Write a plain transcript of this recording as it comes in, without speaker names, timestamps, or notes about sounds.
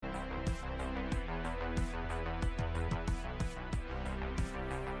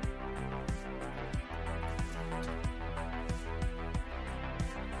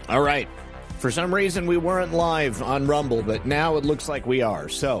All right. For some reason, we weren't live on Rumble, but now it looks like we are.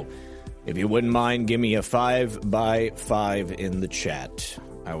 So, if you wouldn't mind, give me a 5x5 in the chat.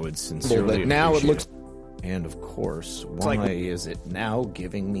 I would sincerely appreciate now it looks. And of course, why is it now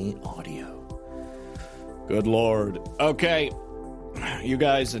giving me audio? Good Lord. Okay, you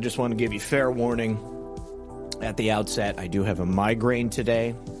guys, I just want to give you fair warning at the outset. I do have a migraine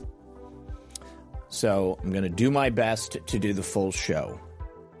today, so I'm going to do my best to do the full show.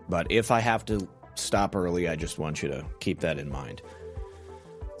 But if I have to stop early, I just want you to keep that in mind.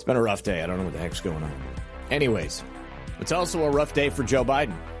 It's been a rough day. I don't know what the heck's going on. Anyways, it's also a rough day for Joe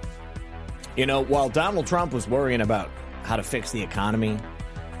Biden. You know, while Donald Trump was worrying about how to fix the economy,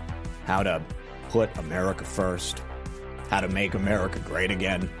 how to put America first, how to make America great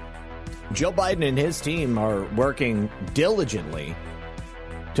again, Joe Biden and his team are working diligently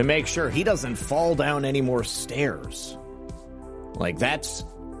to make sure he doesn't fall down any more stairs. Like, that's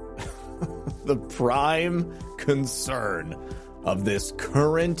the prime concern of this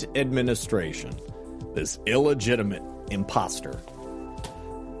current administration, this illegitimate imposter.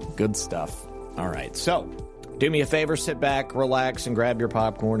 Good stuff. All right, so do me a favor, sit back, relax, and grab your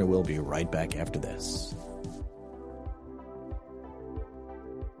popcorn, and we'll be right back after this.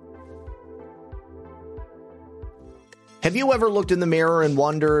 Have you ever looked in the mirror and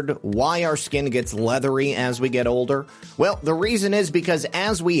wondered why our skin gets leathery as we get older? Well, the reason is because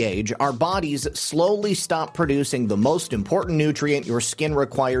as we age, our bodies slowly stop producing the most important nutrient your skin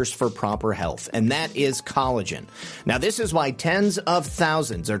requires for proper health, and that is collagen. Now, this is why tens of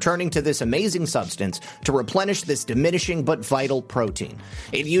thousands are turning to this amazing substance to replenish this diminishing but vital protein.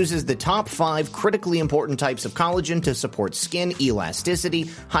 It uses the top 5 critically important types of collagen to support skin elasticity,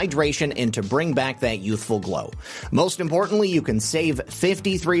 hydration, and to bring back that youthful glow. Most importantly, you can save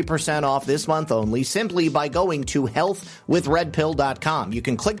 53% off this month only simply by going to healthwithredpill.com. You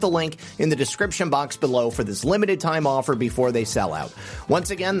can click the link in the description box below for this limited time offer before they sell out.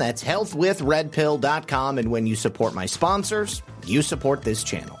 Once again, that's healthwithredpill.com, and when you support my sponsors, you support this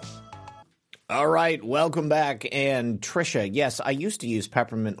channel. All right, welcome back. And Trisha, yes, I used to use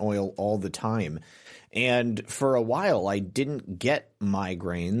peppermint oil all the time. And for a while, I didn't get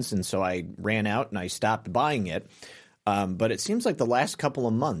migraines, and so I ran out and I stopped buying it. But it seems like the last couple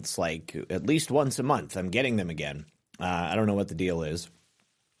of months, like at least once a month, I'm getting them again. I don't know what the deal is,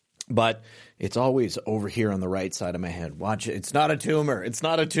 but it's always over here on the right side of my head. Watch it. It's not a tumor. It's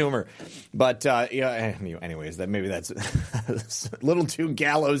not a tumor. But yeah. Anyways, maybe that's a little too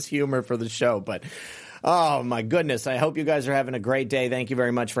gallows humor for the show. But oh, my goodness. I hope you guys are having a great day. Thank you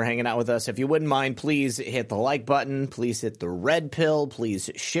very much for hanging out with us. If you wouldn't mind, please hit the like button. Please hit the red pill.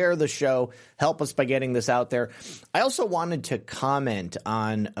 Please share the show. Help us by getting this out there. I also wanted to comment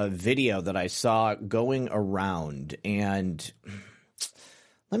on a video that I saw going around. And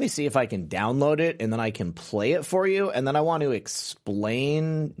let me see if I can download it, and then I can play it for you. And then I want to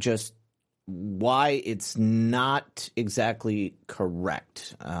explain just why it's not exactly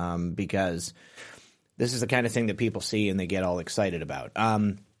correct, because this is the kind of thing that people see and they get all excited about.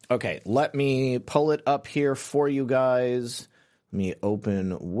 Okay, let me pull it up here for you guys. Let me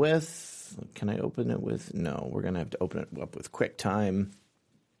open with, can I open it with? No, we're going to have to open it up with QuickTime.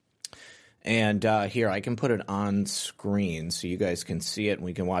 And here, I can put it on screen so you guys can see it and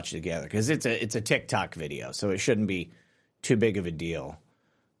we can watch it together. Because it's a TikTok video, so it shouldn't be too big of a deal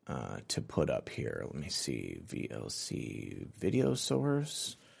to put up here. Let me see, VLC video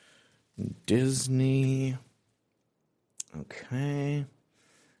source. Disney. Okay.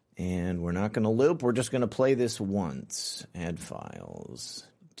 And we're not going to loop. We're just going to play this once. Add files.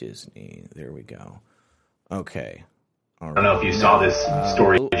 Disney. There we go. Okay. All right. I don't know if you saw this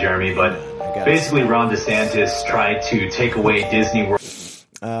story, Jeremy, but basically Ron DeSantis tried to take away Disney World.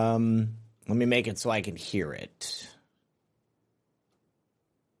 Let me make it so I can hear it.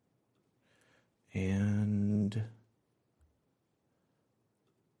 And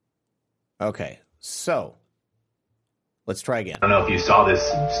okay, so let's try again. I don't know if you saw this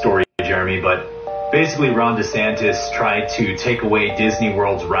story, Jeremy, but basically Ron DeSantis tried to take away Disney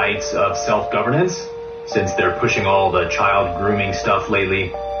World's rights of self-governance since they're pushing all the child grooming stuff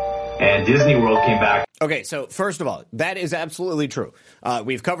lately. And Disney World came back. Okay, so first of all, that is absolutely true.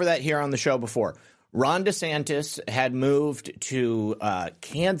 We've covered that here on the show before. Ron DeSantis had moved to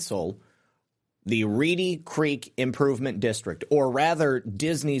cancel the Reedy Creek Improvement District, or rather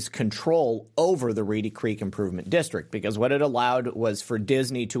Disney's control over the Reedy Creek Improvement District, because what it allowed was for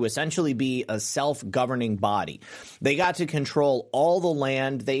Disney to essentially be a self-governing body. They got to control all the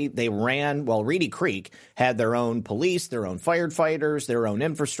land. They ran, well, Reedy Creek had their own police, their own firefighters, their own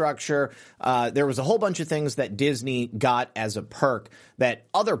infrastructure. There was a whole bunch of things that Disney got as a perk that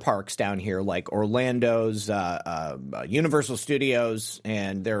other parks down here, like Orlando's, Universal Studios,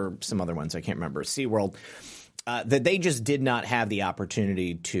 and there are some other ones I can't remember, SeaWorld, that they just did not have the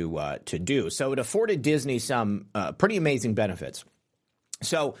opportunity to do. So it afforded Disney some pretty amazing benefits.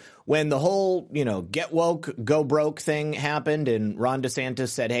 So when the whole, get woke, go broke thing happened and Ron DeSantis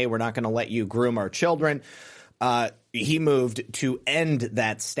said, hey, we're not going to let you groom our children, he moved to end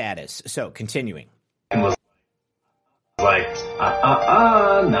that status. So continuing. And was like,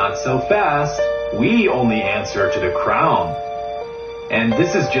 not so fast. We only answer to the crown. And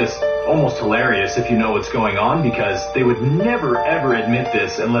this is just almost hilarious if you know what's going on, because they would never, ever admit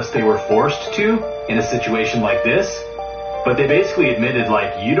this unless they were forced to in a situation like this. But they basically admitted,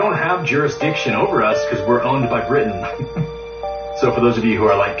 like, you don't have jurisdiction over us because we're owned by Britain. So for those of you who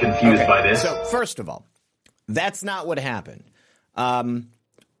are, like, confused by this. So first of all, that's not what happened.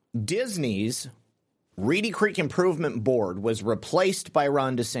 Disney's Reedy Creek Improvement Board was replaced by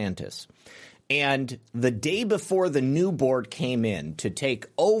Ron DeSantis. And the day before the new board came in to take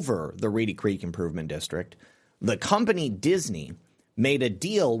over the Reedy Creek Improvement District, the company Disney made a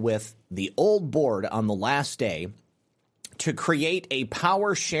deal with the old board on the last day to create a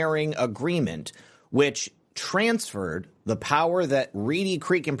power-sharing agreement which transferred the power that Reedy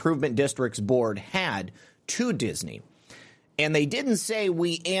Creek Improvement District's board had to Disney. And they didn't say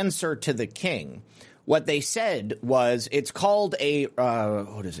we answer to the king. What they said was it's called a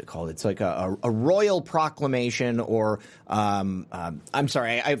what is it called? It's like a royal proclamation, or I'm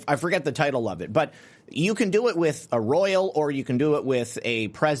sorry, I forget the title of it, but you can do it with a royal or you can do it with a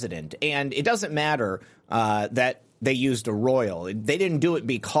president, and it doesn't matter that they used a royal. They didn't do it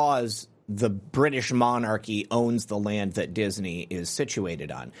because the British monarchy owns the land that Disney is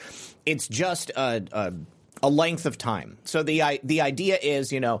situated on. It's just a length of time. So the idea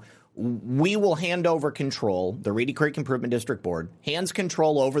is, we will hand over control, the Reedy Creek Improvement District Board hands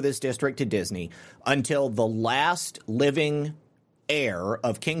control over this district to Disney until the last living heir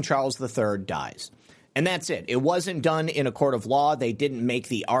of King Charles III dies. And that's it. It wasn't done in a court of law. They didn't make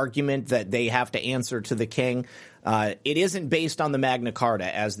the argument that they have to answer to the king. It isn't based on the Magna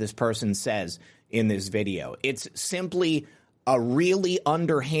Carta, as this person says in this video. It's simply a really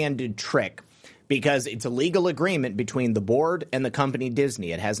underhanded trick, because it's a legal agreement between the board and the company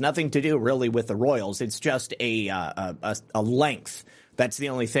Disney. It has nothing to do really with the royals. It's just a length. That's the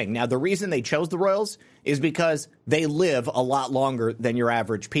only thing. Now, the reason they chose the royals is because they live a lot longer than your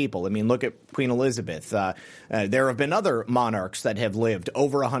average people. I mean, look at Queen Elizabeth. There have been other monarchs that have lived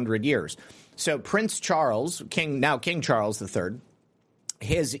over 100 years. So Prince Charles, King Charles III,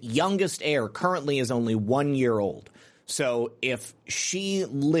 his youngest heir currently is only 1 year old. So if she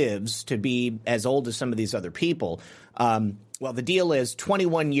lives to be as old as some of these other people, the deal is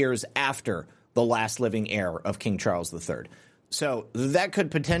 21 years after the last living heir of King Charles III. So that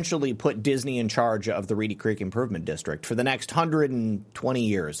could potentially put Disney in charge of the Reedy Creek Improvement District for the next 120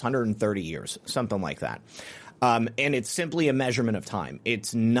 years, 130 years, something like that. And it's simply a measurement of time.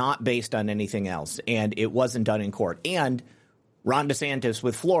 It's not based on anything else, and it wasn't done in court. And Ron DeSantis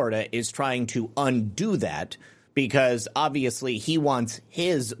with Florida is trying to undo that, because obviously he wants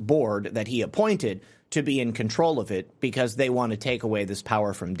his board that he appointed to be in control of it, because they want to take away this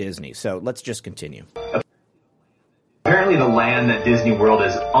power from Disney. So let's just continue. Apparently the land that Disney World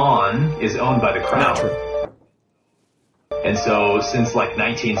is owned by the crown. Not true. And so since like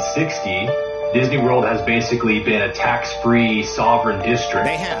 1960, Disney World has basically been a tax-free sovereign district.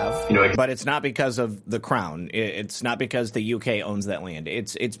 They have, but it's not because of the crown. It's not because the UK owns that land.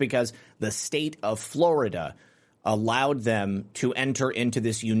 It's because the state of Florida allowed them to enter into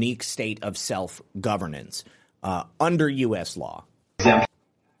this unique state of self-governance under U.S. law. Exempt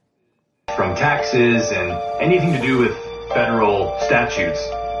from taxes and anything to do with federal statutes.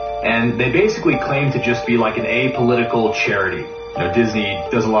 And they basically claim to just be like an apolitical charity. Disney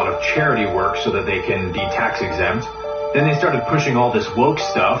does a lot of charity work so that they can be tax exempt. Then they started pushing all this woke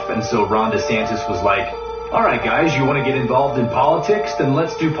stuff, and so Ron DeSantis was like, all right, guys, you want to get involved in politics? Then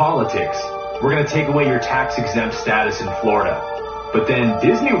let's do politics. We're going to take away your tax-exempt status in Florida. But then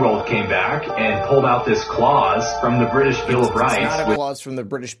Disney World came back and pulled out this clause from the British Bill of Rights. It's not a clause from the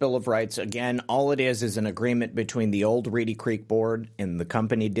British Bill of Rights. Again, all it is an agreement between the old Reedy Creek Board and the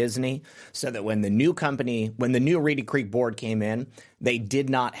company Disney, so that when the new Reedy Creek Board came in, they did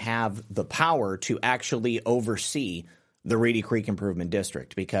not have the power to actually oversee the Reedy Creek Improvement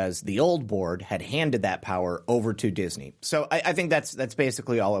District, because the old board had handed that power over to Disney. So I think that's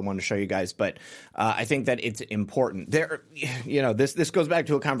basically all I want to show you guys. But I think that it's important. This goes back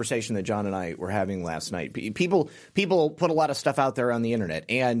to a conversation that John and I were having last night. People put a lot of stuff out there on the internet,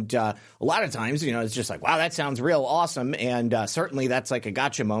 and a lot of times, it's just like, wow, that sounds real awesome, and certainly that's like a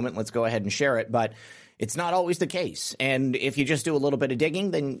gotcha moment. Let's go ahead and share it, but it's not always the case. And if you just do a little bit of digging,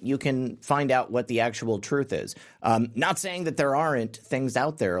 then you can find out what the actual truth is. Not saying that there aren't things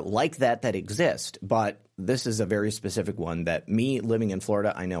out there like that exist, but this is a very specific one that me living in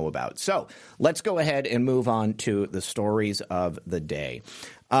Florida, I know about. So let's go ahead and move on to the stories of the day.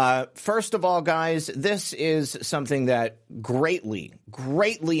 First of all, guys, this is something that greatly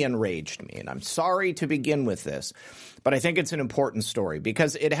enraged me. And I'm sorry to begin with this, but I think it's an important story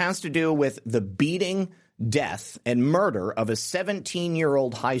because it has to do with the beating, death, and murder of a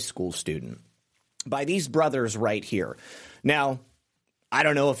 17-year-old high school student by these brothers right here. Now, I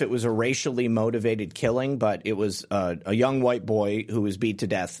don't know if it was a racially motivated killing, but it was a young white boy who was beat to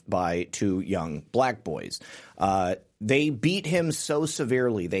death by two young black boys. They beat him so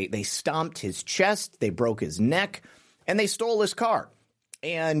severely. They stomped his chest, they broke his neck, and they stole his car.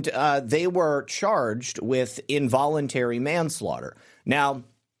 And they were charged with involuntary manslaughter. Now,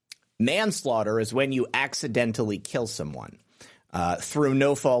 manslaughter is when you accidentally kill someone through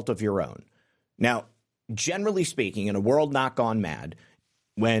no fault of your own. Now, generally speaking, in a world not gone mad,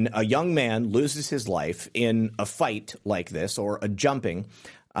 when a young man loses his life in a fight like this or a jumping,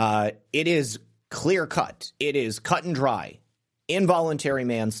 it is clear cut. It is cut and dry. Involuntary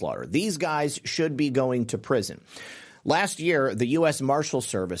manslaughter. These guys should be going to prison. Last year, the U.S. Marshal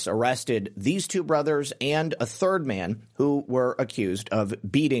Service arrested these two brothers and a third man who were accused of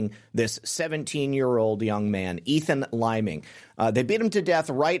beating this 17-year-old young man, Ethan Liming. They beat him to death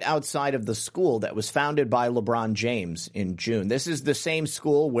right outside of the school that was founded by LeBron James in June. This is the same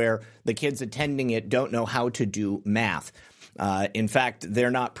school where the kids attending it don't know how to do math. In fact,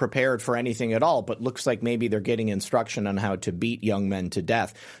 they're not prepared for anything at all, but looks like maybe they're getting instruction on how to beat young men to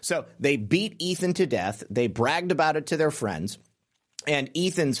death. So they beat Ethan to death. They bragged about it to their friends. And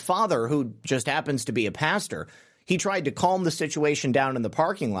Ethan's father, who just happens to be a pastor, he tried to calm the situation down in the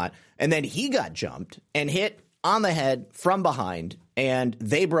parking lot, and then he got jumped and hit on the head from behind, and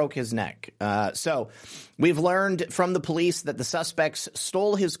they broke his neck. So we've learned from the police that the suspects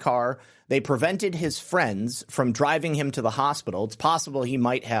stole his car. They prevented his friends from driving him to the hospital. It's possible he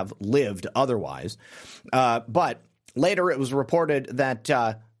might have lived otherwise. But later it was reported that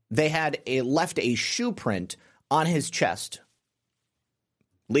they had left a shoe print on his chest,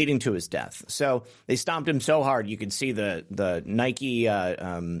 leading to his death. So they stomped him so hard you could see the Nike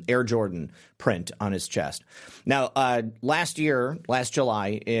Air Jordan print on his chest. Now, last July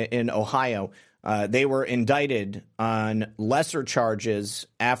in Ohio, they were indicted on lesser charges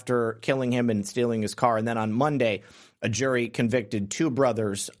after killing him and stealing his car. And then on Monday, a jury convicted two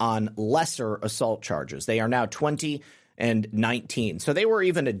brothers on lesser assault charges. They are now 20 and 19. So they were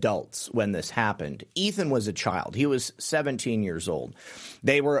even adults when this happened. Ethan was a child. He was 17 years old.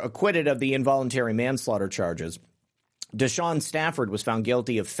 They were acquitted of the involuntary manslaughter charges. Deshaun Stafford was found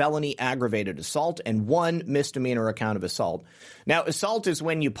guilty of felony aggravated assault and one misdemeanor account of assault. Now, assault is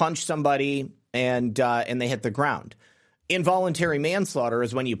when you punch somebody and they hit the ground. Involuntary manslaughter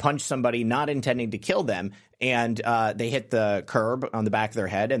is when you punch somebody not intending to kill them and they hit the curb on the back of their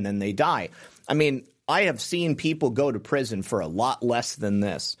head and then they die. I mean, I have seen people go to prison for a lot less than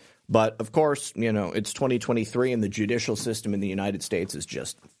this. But, of course, it's 2023 and the judicial system in the United States is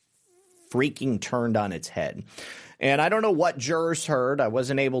just freaking turned on its head. And I don't know what jurors heard. I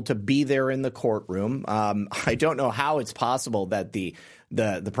wasn't able to be there in the courtroom. I don't know how it's possible that the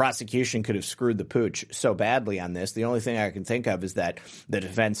prosecution could have screwed the pooch so badly on this. The only thing I can think of is that the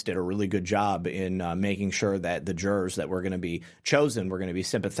defense did a really good job in making sure that the jurors that were going to be chosen were going to be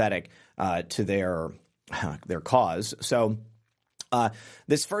sympathetic to their cause. So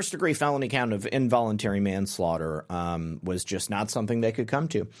this first-degree felony count of involuntary manslaughter was just not something they could come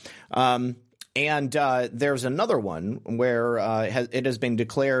to. And there's another one where it has been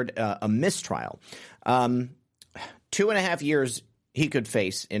declared a mistrial. 2.5 years he could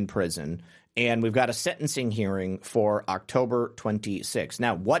face in prison And we've got a sentencing hearing for October 26th.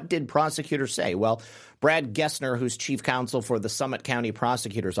 Now, what did prosecutors say? Well, Brad Gessner, who's chief counsel for the Summit County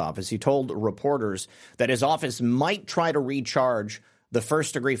Prosecutor's Office, he told reporters that his office might try to recharge the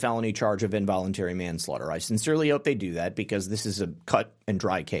first-degree felony charge of involuntary manslaughter. I sincerely hope they do that because this is a cut and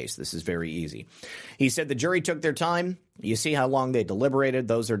dry case. This is very easy. He said the jury took their time. You see how long they deliberated.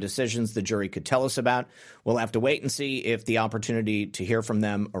 Those are decisions the jury could tell us about. We'll have to wait and see if the opportunity to hear from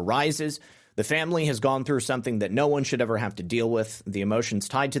them arises. The family has gone through something that no one should ever have to deal with. The emotions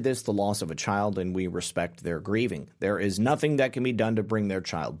tied to this, the loss of a child, and we respect their grieving. There is nothing that can be done to bring their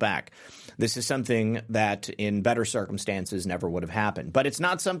child back. This is something that in better circumstances never would have happened. But it's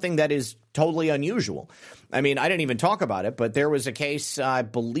not something that is totally unusual. I mean, I didn't even talk about it, but there was a case, I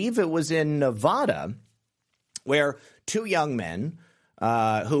believe it was in Nevada, where two young men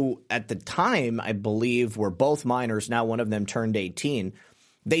who at the time, I believe, were both minors. Now one of them turned 18.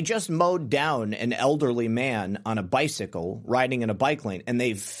 They just mowed down an elderly man on a bicycle riding in a bike lane, and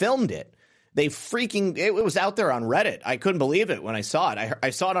they filmed it. It was out there on Reddit. I couldn't believe it when I saw it.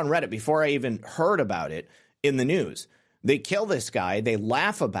 I saw it on Reddit before I even heard about it in the news. They kill this guy. They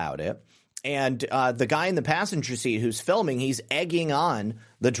laugh about it. And the guy in the passenger seat who's filming, he's egging on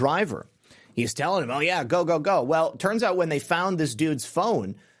the driver. He's telling him, oh, yeah, go, go, go. Well, it turns out when they found this dude's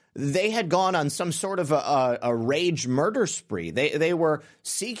phone, they had gone on some sort of a rage murder spree. They were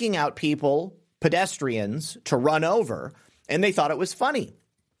seeking out people, pedestrians, to run over, and they thought it was funny.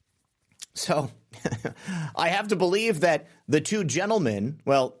 So I have to believe that the two gentlemen,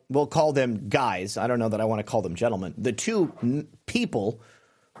 well, we'll call them guys. I don't know that I want to call them gentlemen. The two people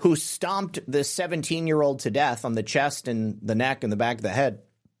who stomped this 17-year-old to death on the chest and the neck and the back of the head,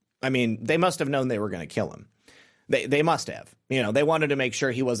 I mean, they must have known they were going to kill him. They must have. You know, they wanted to make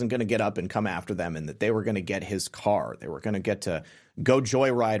sure he wasn't going to get up and come after them and that they were going to get his car. They were going to get to go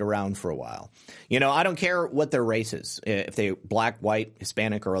joyride around for a while. You know, I don't care what their race is, if they black, white,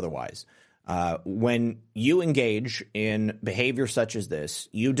 Hispanic, or otherwise. When you engage in behavior such as this,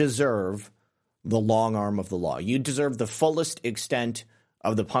 you deserve the long arm of the law. You deserve the fullest extent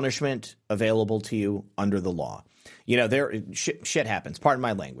of the punishment available to you under the law. You know, shit happens. Pardon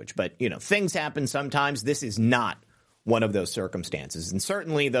my language, but, you know, things happen sometimes. This is not one of those circumstances. And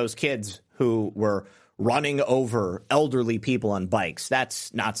certainly those kids who were running over elderly people on bikes,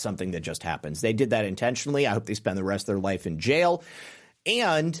 that's not something that just happens. They did that intentionally. I hope they spend the rest of their life in jail.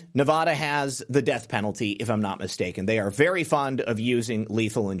 And Nevada has the death penalty, if I'm not mistaken. They are very fond of using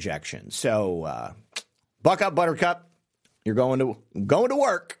lethal injection. So buck up, Buttercup. You're going to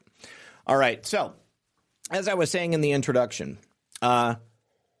work. All right. So as I was saying in the introduction,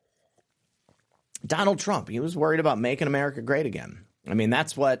 Donald Trump, he was worried about making America great again. I mean,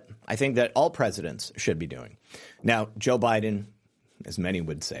 that's what I think that all presidents should be doing. Now, Joe Biden, as many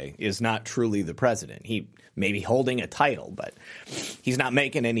would say, is not truly the president. He may be holding a title, but he's not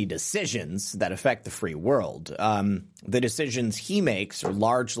making any decisions that affect the free world. The decisions he makes are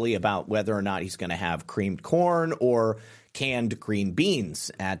largely about whether or not he's going to have creamed corn or canned green beans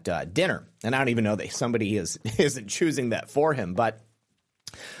at dinner. And I don't even know that somebody isn't choosing that for him. But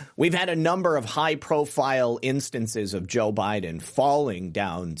we've had a number of high-profile instances of Joe Biden falling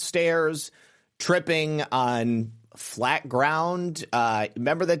downstairs, tripping on flat ground.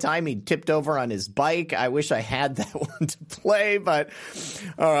 Remember the time he tipped over on his bike? I wish I had that one to play, but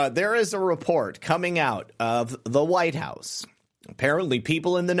there is a report coming out of the White House. Apparently,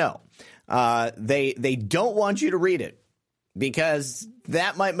 people in the know, they don't want you to read it because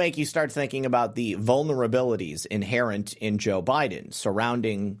that might make you start thinking about the vulnerabilities inherent in Joe Biden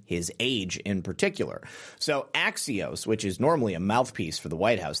surrounding his age in particular. So Axios, which is normally a mouthpiece for the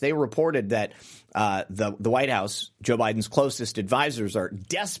White House, they reported that the White House, Joe Biden's closest advisors, are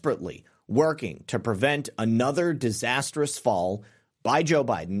desperately working to prevent another disastrous fall by Joe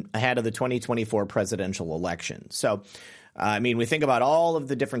Biden ahead of the 2024 presidential election. So, I mean, we think about all of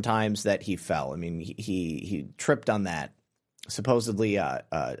the different times that he fell. I mean, he tripped on that. Supposedly a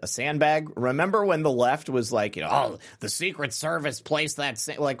sandbag. Remember when the left was like, you know, oh, the Secret Service placed that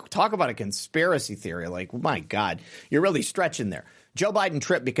like, talk about a conspiracy theory. Like, my God, you're really stretching there. Joe Biden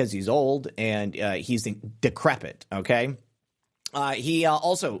tripped because he's old and he's decrepit. OK, he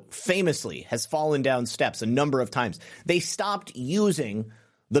also famously has fallen down steps a number of times. They stopped using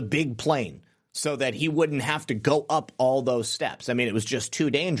the big plane so that he wouldn't have to go up all those steps. I mean, it was just too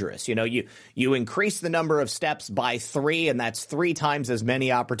dangerous. You know, you increase the number of steps by 3, and that's 3 times as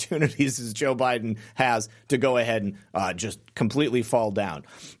many opportunities as Joe Biden has to go ahead and just completely fall down.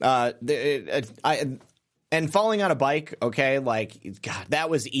 And falling on a bike, okay, like, God, that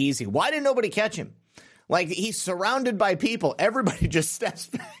was easy. Why didn't nobody catch him? Like, he's surrounded by people. Everybody just steps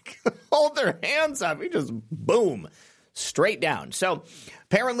back, hold their hands up. He just, boom, straight down. So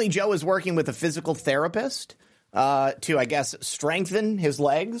apparently Joe is working with a physical therapist to, I guess, strengthen his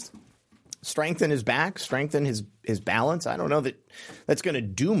legs, strengthen his back, strengthen his balance. I don't know that that's going to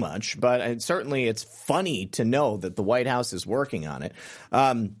do much, but certainly it's funny to know that the White House is working on it.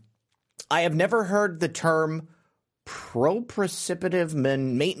 I have never heard the term proprioceptive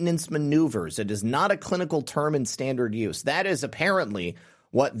maintenance maneuvers. It is not a clinical term in standard use. That is apparently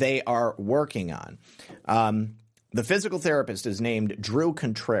what they are working on. The physical therapist is named Drew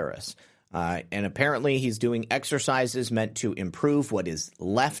Contreras. And apparently he's doing exercises meant to improve what is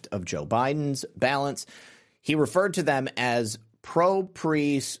left of Joe Biden's balance. He referred to them as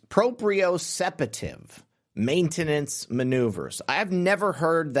proprioceptive maintenance maneuvers. I've never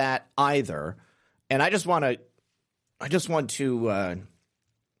heard that either. And I just want to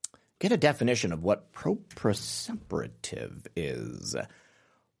get a definition of what proprioceptive is.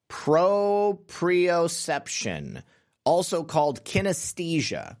 Proprioception, also called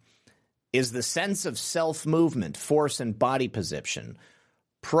kinesthesia, is the sense of self-movement, force, and body position.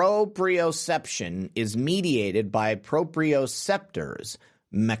 Proprioception is mediated by proprioceptors,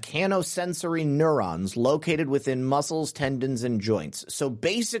 mechanosensory neurons located within muscles, tendons, and joints. So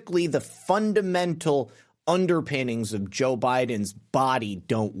basically, the fundamental underpinnings of Joe Biden's body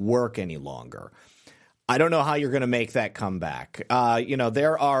don't work any longer. I don't know how you're going to make that come back.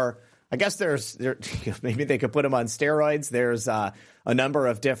 There are, I guess maybe they could put him on steroids. There's a number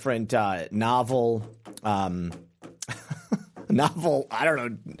of different novel, I don't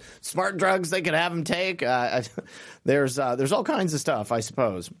know, smart drugs they could have him take. There's all kinds of stuff, I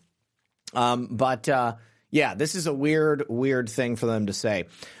suppose. This is a weird thing for them to say.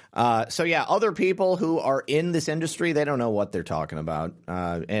 Other people who are in this industry, they don't know what they're talking about.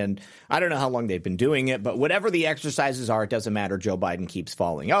 And I don't know how long they've been doing it, but whatever the exercises are, it doesn't matter. Joe Biden keeps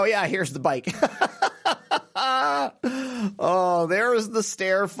falling. Oh, yeah, here's the bike. Oh, there is the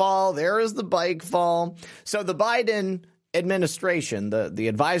stair fall. There is the bike fall. So the Biden administration, the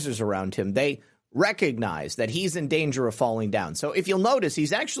advisors around him, they recognize that he's in danger of falling down. So if you'll notice,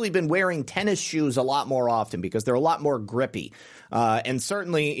 he's actually been wearing tennis shoes a lot more often because they're a lot more grippy. And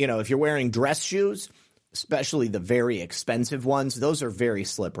certainly, if you're wearing dress shoes, especially the very expensive ones, those are very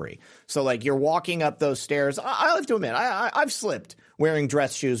slippery. So like you're walking up those stairs. I have to admit, I've slipped wearing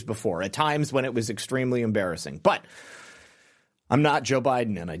dress shoes before at times when it was extremely embarrassing. But I'm not Joe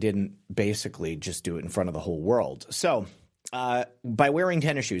Biden, and I didn't basically just do it in front of the whole world. So by wearing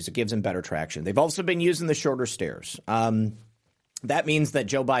tennis shoes, it gives him better traction. They've also been using the shorter stairs. That means that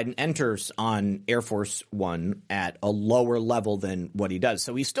Joe Biden enters on Air Force One at a lower level than what he does.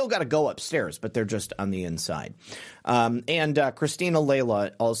 So he's still got to go upstairs, but they're just on the inside. Christina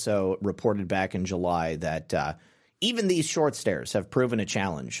Layla also reported back in July that even these short stairs have proven a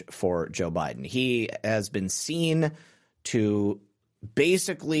challenge for Joe Biden. He has been seen to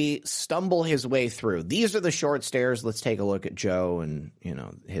basically stumble his way through. These are the short stairs. Let's take a look at Joe and,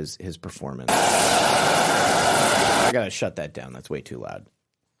 his performance. I got to shut that down. That's way too loud.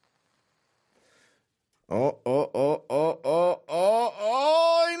 Oh,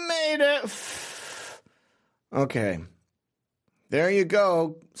 he made it. Okay. There you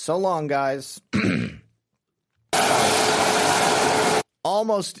go. So long, guys.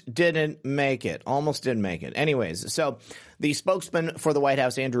 Almost didn't make it. Anyways, so the spokesman for the White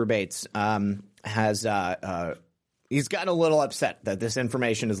House, Andrew Bates, has he's gotten a little upset that this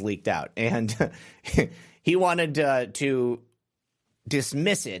information is leaked out, and he wanted to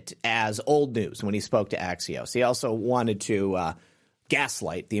dismiss it as old news when he spoke to Axios. He also wanted to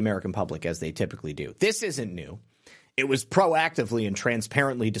gaslight the American public, as they typically do. This isn't new. It was proactively and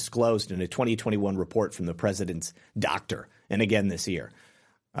transparently disclosed in a 2021 report from the president's doctor, and again this year.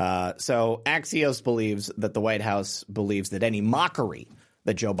 So Axios believes that the White House believes that any mockery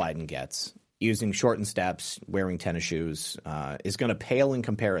that Joe Biden gets, using shortened steps, wearing tennis shoes, is going to pale in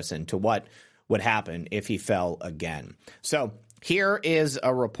comparison to what would happen if he fell again. So here is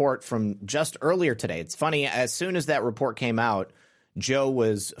a report from just earlier today. It's funny, as soon as that report came out, Joe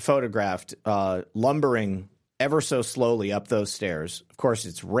was photographed lumbering ever so slowly up those stairs. Of course,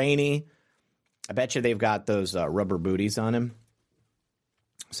 it's rainy. I bet you they've got those rubber booties on him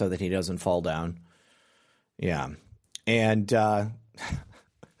so that he doesn't fall down. Yeah. And now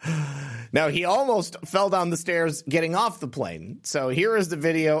he almost fell down the stairs getting off the plane. So here is the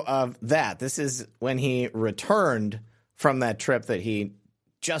video of that. This is when he returned from that trip that he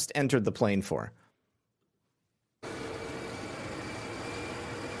just entered the plane for.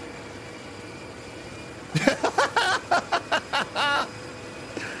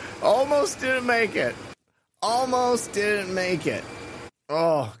 Almost didn't make it. Almost didn't make it.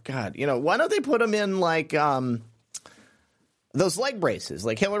 Oh, God. You know, why don't they put him in like those leg braces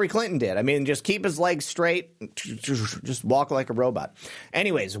like Hillary Clinton did? I mean, just keep his legs straight, just walk like a robot.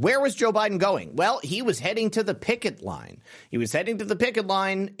 Anyways, where was Joe Biden going? Well, he was heading to the picket line. He was heading to the picket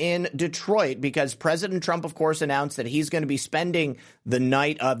line in Detroit because President Trump, of course, announced that he's going to be spending the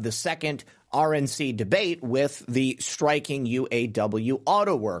night of the second RNC debate with the striking UAW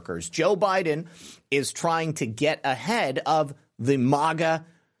auto workers. Joe Biden is trying to get ahead of the MAGA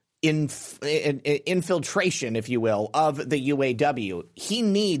infiltration, if you will, of the UAW. He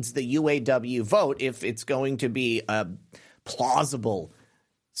needs the UAW vote if it's going to be a plausible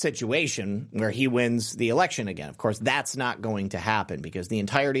situation where he wins the election again. Of course, that's not going to happen because the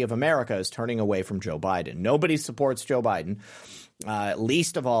entirety of America is turning away from Joe Biden. Nobody supports Joe Biden.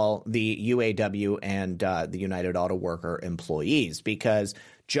 Least of all the UAW and the United Auto Worker employees, because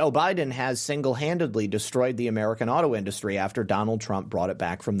Joe Biden has single-handedly destroyed the American auto industry after Donald Trump brought it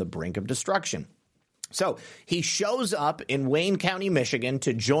back from the brink of destruction. So he shows up in Wayne County, Michigan,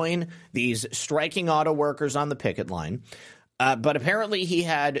 to join these striking auto workers on the picket line. But apparently he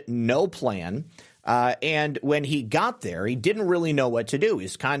had no plan. And when he got there, he didn't really know what to do.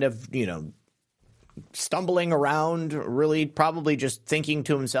 He's kind of, stumbling around, really probably just thinking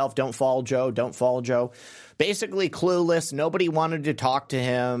to himself, don't fall, Joe, don't fall, Joe. Basically clueless. Nobody wanted to talk to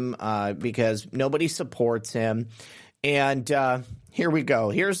him because nobody supports him. And here we go.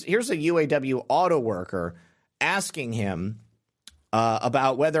 Here's a UAW auto worker asking him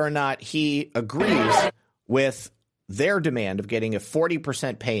about whether or not he agrees with their demand of getting a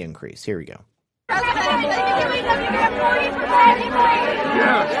 40% pay increase. Here we go.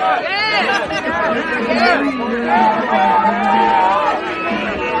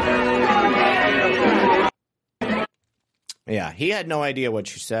 Yeah, he had no idea what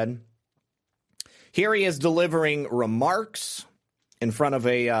she said. Here he is delivering remarks in front of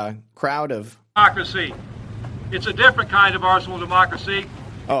a crowd of democracy. It's a different kind of arsenal democracy.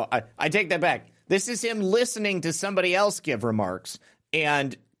 Oh, I take that back. This is him listening to somebody else give remarks,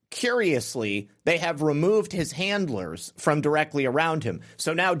 and curiously, they have removed his handlers from directly around him.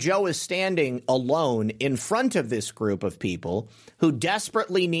 So now Joe is standing alone in front of this group of people who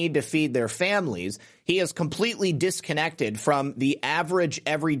desperately need to feed their families. He is completely disconnected from the average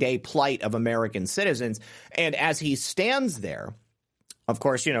everyday plight of American citizens. And as he stands there, of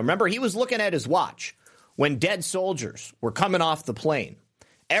course, remember, he was looking at his watch when dead soldiers were coming off the plane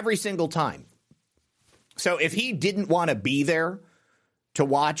every single time. So if he didn't want to be there to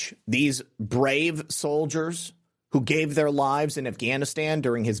watch these brave soldiers who gave their lives in Afghanistan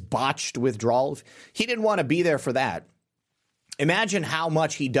during his botched withdrawal, he didn't want to be there for that. Imagine how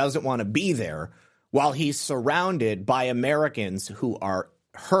much he doesn't want to be there while he's surrounded by Americans who are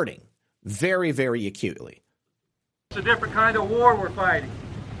hurting very, very acutely. It's a different kind of war we're fighting.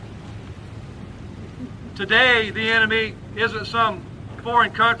 Today, the enemy isn't some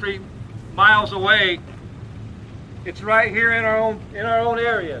foreign country miles away. It's right here in our own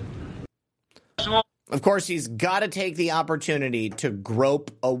area. Of course, he's got to take the opportunity to grope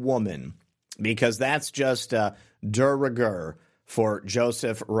a woman because that's just de rigueur for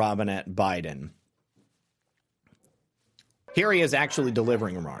Joseph Robinette Biden. Here he is actually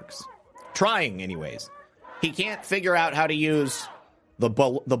delivering remarks. Trying, anyways. He can't figure out how to use the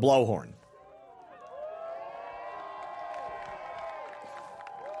blowhorn.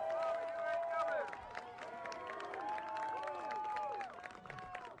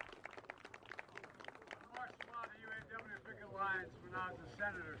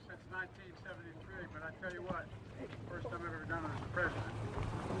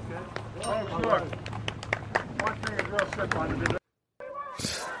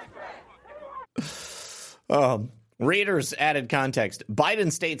 Readers added context.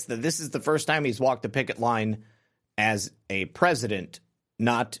 Biden states that this is the first time he's walked the picket line as a president,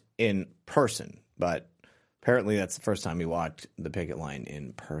 not in person. But apparently that's the first time he walked the picket line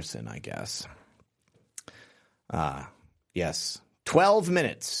in person, I guess. Yes. 12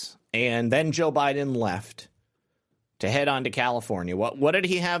 minutes. And then Joe Biden left to head on to California. What did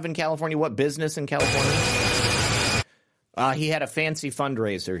he have in California? What business in California? He had a fancy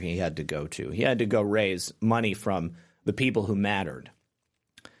fundraiser he had to go to. He had to go raise money from the people who mattered.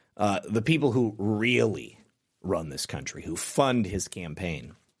 The people who really run this country, who fund his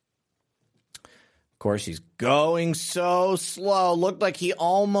campaign. Of course, he's going so slow. Looked like he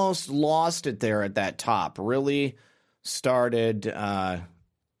almost lost it there at that top. Really started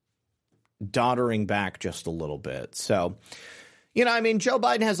doddering back just a little bit. So, Joe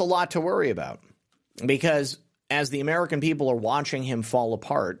Biden has a lot to worry about because as the American people are watching him fall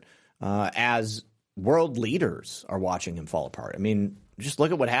apart, as world leaders are watching him fall apart. I mean, just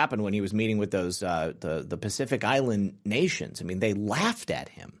look at what happened when he was meeting with those the Pacific Island nations. I mean, they laughed at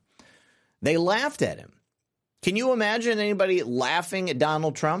him. They laughed at him. Can you imagine anybody laughing at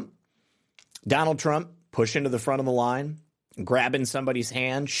Donald Trump? Donald Trump pushing to the front of the line, grabbing somebody's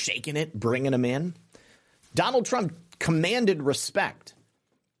hand, shaking it, bringing him in. Donald Trump commanded respect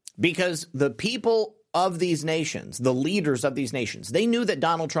because the people of these nations, the leaders of these nations, they knew that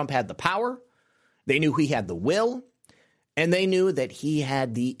Donald Trump had the power, they knew he had the will, and they knew that he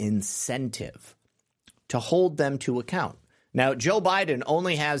had the incentive to hold them to account. Now, Joe Biden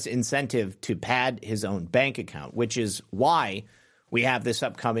only has incentive to pad his own bank account, which is why we have this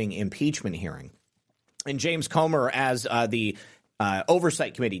upcoming impeachment hearing. And James Comer, as the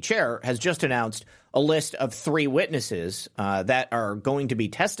Oversight Committee chair, has just announced a list of 3 witnesses that are going to be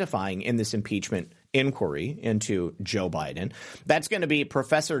testifying in this impeachment inquiry into Joe Biden. That's going to be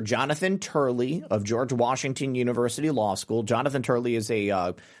Professor Jonathan Turley of George Washington University Law School. Jonathan Turley is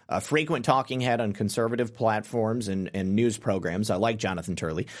a frequent talking head on conservative platforms and news programs. I like Jonathan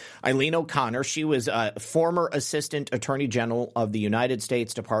Turley. Eileen O'Connor, she was a former Assistant Attorney General of the United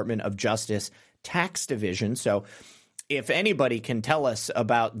States Department of Justice Tax Division. So if anybody can tell us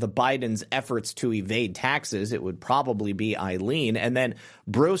about the Biden's efforts to evade taxes, it would probably be Eileen. And then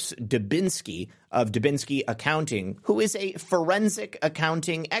Bruce Dubinsky of Dubinsky Accounting, who is a forensic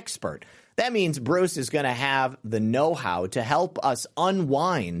accounting expert. That means Bruce is going to have the know-how to help us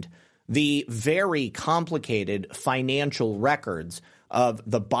unwind the very complicated financial records of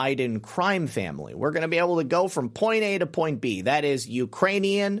the Biden crime family. We're going to be able to go from point A to point B. That is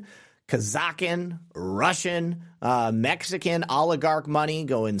Ukrainian, Kazakh, Russian, Mexican oligarch money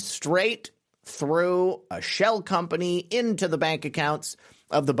going straight through a shell company into the bank accounts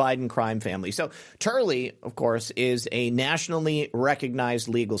of the Biden crime family. So Turley, of course, is a nationally recognized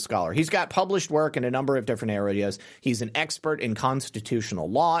legal scholar. He's got published work in a number of different areas. He's an expert in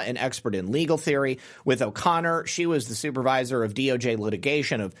constitutional law, an expert in legal theory. With O'Connor, she was the supervisor of DOJ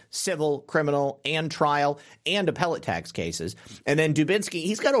litigation of civil, criminal, and trial and appellate tax cases. And then Dubinsky,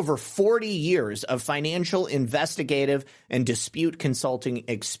 he's got over 40 years of financial, investigative, and dispute consulting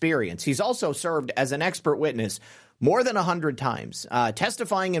experience. He's also served as an expert witness more than 100 times,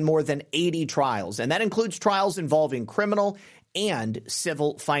 testifying in more than 80 trials. And that includes trials involving criminal and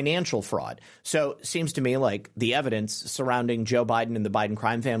civil financial fraud. So it seems to me like the evidence surrounding Joe Biden and the Biden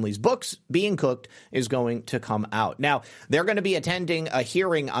crime family's books being cooked is going to come out. Now, they're going to be attending a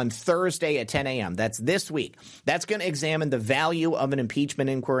hearing on Thursday at 10 a.m. That's this week. That's going to examine the value of an impeachment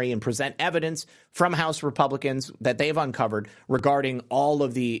inquiry and present evidence from House Republicans that they've uncovered regarding all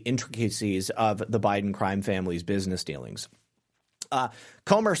of the intricacies of the Biden crime family's business dealings.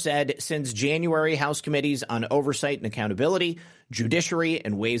 Comer said since January, House committees on oversight and accountability, judiciary,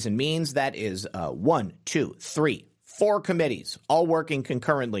 and ways and means, that is 1, 2, 3, 4 committees all working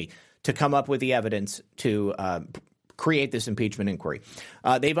concurrently to come up with the evidence to create this impeachment inquiry.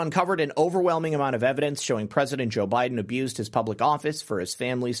 They've uncovered an overwhelming amount of evidence showing President Joe Biden abused his public office for his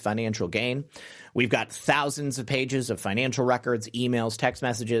family's financial gain. We've got thousands of pages of financial records, emails, text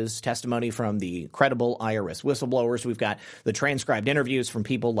messages, testimony from the credible IRS whistleblowers. We've got the transcribed interviews from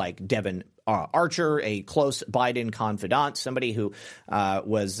people like Devin Archer, a close Biden confidant, somebody who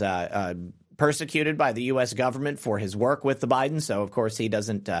was persecuted by the U.S. government for his work with the Bidens. So, of course, he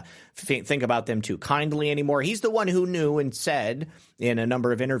doesn't think about them too kindly anymore. He's the one who knew and said in a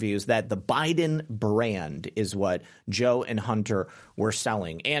number of interviews that the Biden brand is what Joe and Hunter were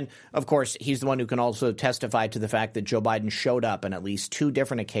selling. And, of course, he's the one who can also testify to the fact that Joe Biden showed up on at least 2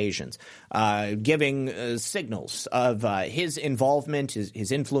 different occasions, giving signals of his involvement,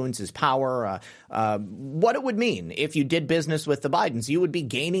 his influence, his power, what it would mean if you did business with the Bidens. You would be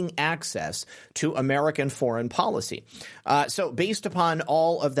gaining access to American foreign policy. So based upon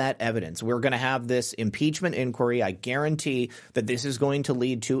all of that evidence, we're going to have this impeachment inquiry. I guarantee that this is going to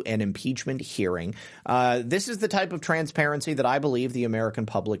lead to an impeachment hearing. This is the type of transparency that I believe the American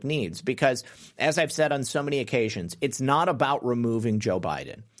public needs because, as I've said on so many occasions, it's not about removing Joe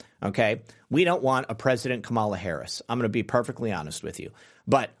Biden. Okay? We don't want a President Kamala Harris. I'm going to be perfectly honest with you.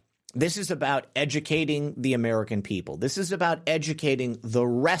 But this is about educating the American people. This is about educating the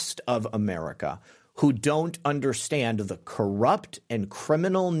rest of America who don't understand the corrupt and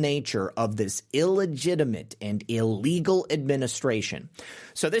criminal nature of this illegitimate and illegal administration.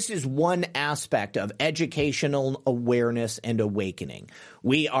 So this is one aspect of educational awareness and awakening.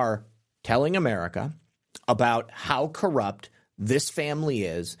 We are telling America about how corrupt this family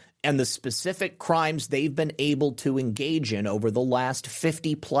is and the specific crimes they've been able to engage in over the last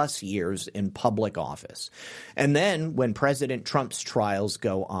 50 plus years in public office. And then when President Trump's trials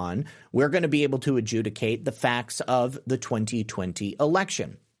go on, we're going to be able to adjudicate the facts of the 2020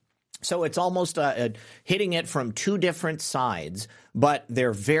 election. So it's almost hitting it from two different sides, but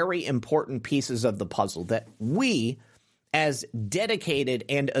they're very important pieces of the puzzle that we, as dedicated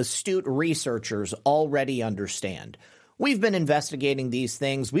and astute researchers, already understand. We've been investigating these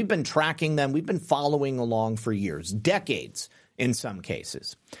things. We've been tracking them. We've been following along for years, decades in some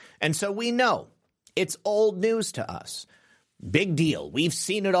cases. And so we know it's old news to us. Big deal. We've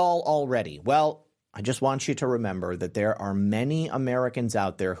seen it all already. Well, I just want you to remember that there are many Americans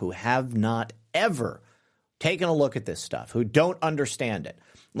out there who have not ever taken a look at this stuff, who don't understand it.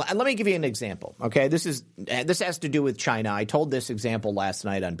 Let me give you an example, okay? This has to do with China. I told this example last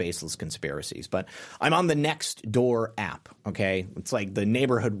night on Baseless Conspiracies, but I'm on the Nextdoor app, okay? It's like the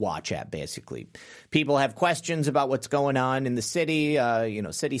neighborhood watch app, basically. People have questions about what's going on in the city,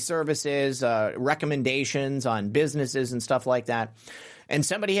 city services, recommendations on businesses and stuff like that. And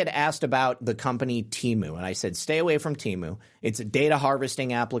somebody had asked about the company Temu, and I said, stay away from Temu. It's a data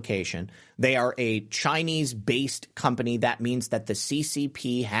harvesting application. They are a Chinese-based company. That means that the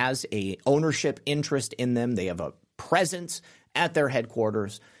CCP has a ownership interest in them. They have a presence at their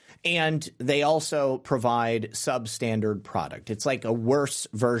headquarters, and they also provide substandard product. It's like a worse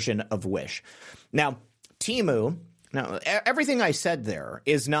version of Wish. Now, Temu, everything I said there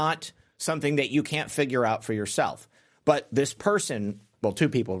is not something that you can't figure out for yourself. But this person, well, two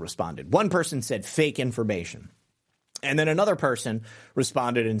people responded. One person said fake information. And then another person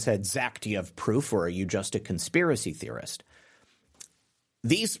responded and said, Zach, do you have proof, or are you just a conspiracy theorist?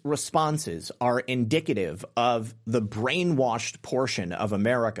 These responses are indicative of the brainwashed portion of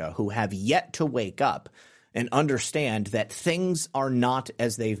America who have yet to wake up and understand that things are not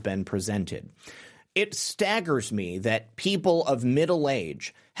as they've been presented. It staggers me that people of middle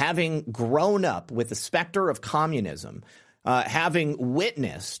age, having grown up with the specter of communism, having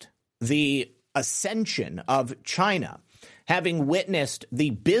witnessed the ascension of China, having witnessed the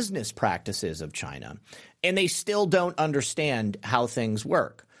business practices of China, and they still don't understand how things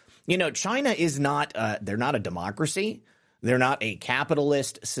work. You know, China is not they're not a democracy. They're not a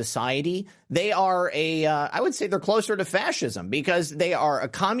capitalist society. They are I would say they're closer to fascism, because they are a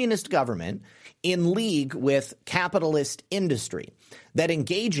communist government in league with capitalist industry that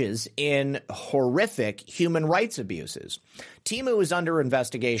engages in horrific human rights abuses. Temu is under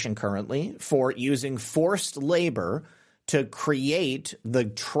investigation currently for using forced labor to create the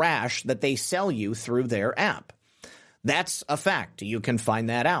trash that they sell you through their app. That's a fact. You can find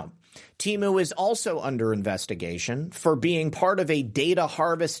that out. Temu is also under investigation for being part of a data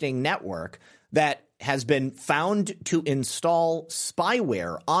harvesting network that has been found to install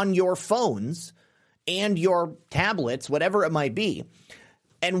spyware on your phones and your tablets, whatever it might be.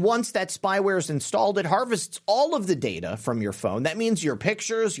 And once that spyware is installed, it harvests all of the data from your phone. That means your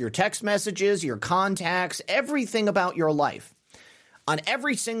pictures, your text messages, your contacts, everything about your life. On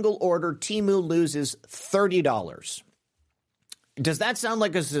every single order, Temu loses $30. Does that sound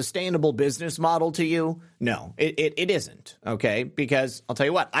like a sustainable business model to you? No, it isn't, okay? Because I'll tell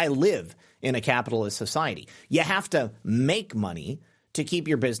you what, I live in a capitalist society. You have to make money to keep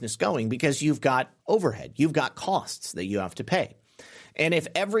your business going because you've got overhead. You've got costs that you have to pay. And if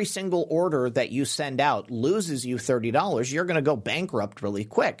every single order that you send out loses you $30, you're going to go bankrupt really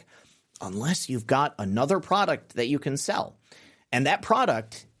quick unless you've got another product that you can sell. And that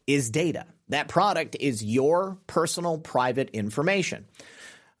product is data. That product is your personal private information.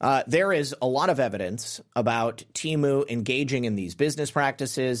 There is a lot of evidence about Temu engaging in these business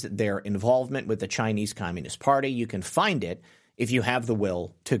practices, their involvement with the Chinese Communist Party. You can find it if you have the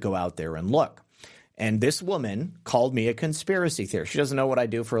will to go out there and look. And this woman called me a conspiracy theorist. She doesn't know what I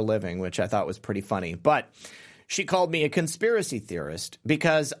do for a living, which I thought was pretty funny. But she called me a conspiracy theorist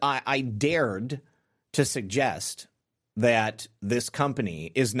because I dared to suggest that this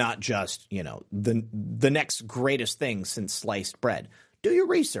company is not just, the next greatest thing since sliced bread. Do your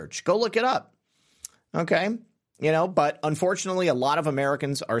research. Go look it up. Okay? But unfortunately, a lot of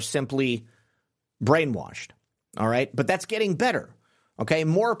Americans are simply brainwashed. All right? But that's getting better. Okay?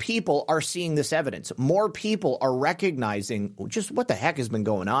 More people are seeing this evidence. More people are recognizing just what the heck has been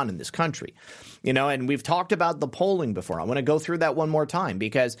going on in this country. And we've talked about the polling before. I want to go through that one more time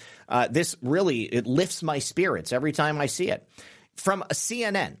because this really, it lifts my spirits every time I see it. From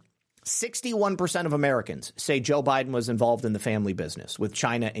CNN, 61% of Americans say Joe Biden was involved in the family business with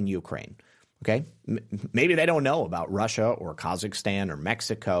China and Ukraine. Okay? Maybe they don't know about Russia or Kazakhstan or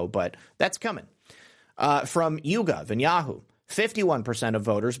Mexico, but that's coming. From YouGov and Yahoo, 51% of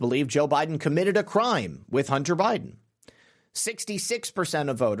voters believe Joe Biden committed a crime with Hunter Biden. 66%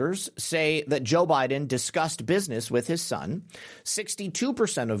 of voters say that Joe Biden discussed business with his son.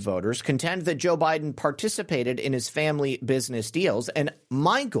 62% of voters contend that Joe Biden participated in his family business deals. And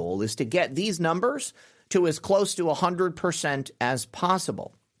my goal is to get these numbers to as close to 100% as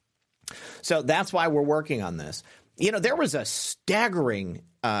possible. So that's why we're working on this. You know, there was a staggering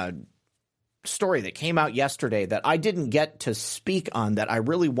story that came out yesterday that I didn't get to speak on that I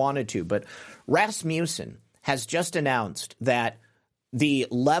really wanted to, but Rasmussen has just announced that the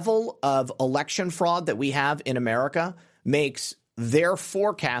level of election fraud that we have in America makes their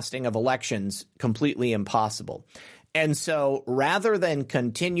forecasting of elections completely impossible. And so rather than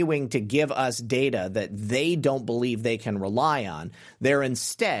continuing to give us data that they don't believe they can rely on, they're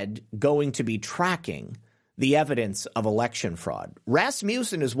instead going to be tracking the evidence of election fraud.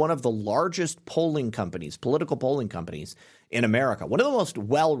 Rasmussen is one of the largest polling companies, political polling companies in America, one of the most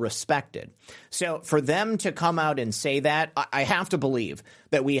well-respected. So for them to come out and say that, I have to believe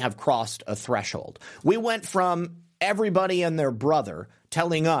that we have crossed a threshold. We went from everybody and their brother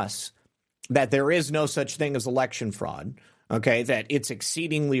telling us that there is no such thing as election fraud, okay, that it's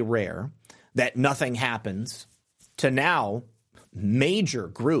exceedingly rare, that nothing happens, to now major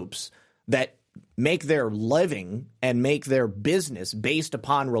groups that make their living and make their business based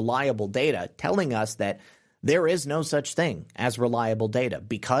upon reliable data telling us that there is no such thing as reliable data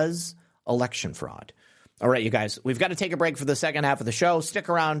because election fraud. All right, you guys, we've got to take a break for the second half of the show. Stick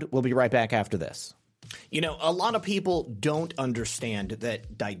around. We'll be right back after this. You know, a lot of people don't understand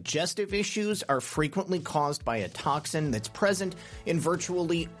that digestive issues are frequently caused by a toxin that's present in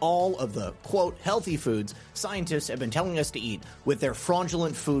virtually all of the, quote, healthy foods scientists have been telling us to eat with their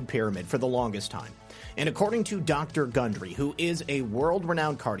fraudulent food pyramid for the longest time. And according to Dr. Gundry, who is a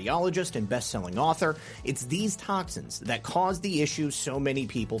world-renowned cardiologist and best-selling author, it's these toxins that cause the issues so many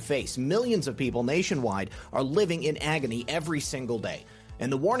people face. Millions of people nationwide are living in agony every single day.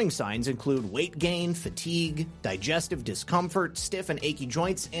 And the warning signs include weight gain, fatigue, digestive discomfort, stiff and achy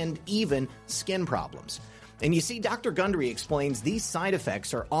joints, and even skin problems. And you see, Dr. Gundry explains these side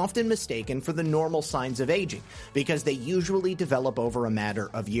effects are often mistaken for the normal signs of aging because they usually develop over a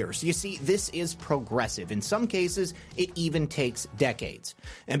matter of years. You see, this is progressive. In some cases, it even takes decades.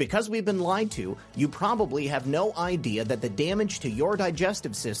 And because we've been lied to, you probably have no idea that the damage to your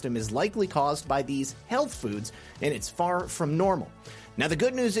digestive system is likely caused by these health foods, and it's far from normal. Now, the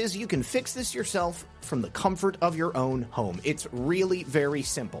good news is you can fix this yourself from the comfort of your own home. It's really very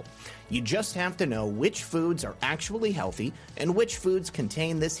simple. You just have to know which foods are actually healthy and which foods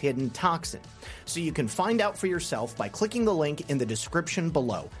contain this hidden toxin. So you can find out for yourself by clicking the link in the description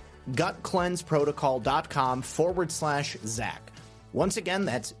below, gutcleanseprotocol.com/Zach. Once again,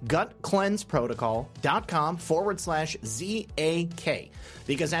 that's gutcleanseprotocol.com/ZAK.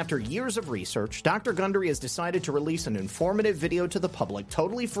 Because after years of research, Dr. Gundry has decided to release an informative video to the public,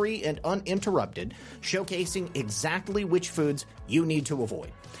 totally free and uninterrupted, showcasing exactly which foods you need to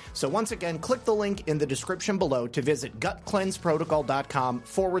avoid. So once again, click the link in the description below to visit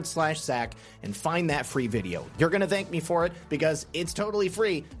gutcleanseprotocol.com/Zach and find that free video. You're going to thank me for it because it's totally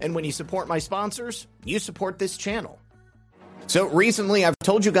free. And when you support my sponsors, you support this channel. So recently, I've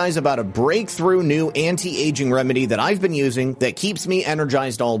told you guys about a breakthrough new anti-aging remedy that I've been using that keeps me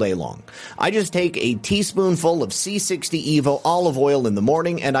energized all day long. I just take a teaspoonful of C60 Evo olive oil in the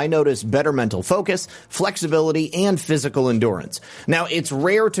morning, and I notice better mental focus, flexibility, and physical endurance. Now, it's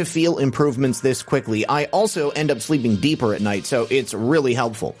rare to feel improvements this quickly. I also end up sleeping deeper at night, so it's really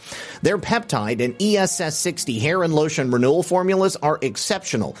helpful. Their peptide and ESS60 hair and lotion renewal formulas are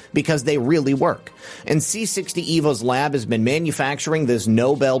exceptional because they really work. And C60 Evo's lab has been manufacturing this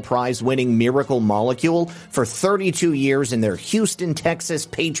Nobel Prize-winning miracle molecule for 32 years in their Houston, Texas,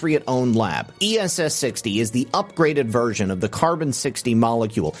 Patriot-owned lab. ESS60 is the upgraded version of the carbon-60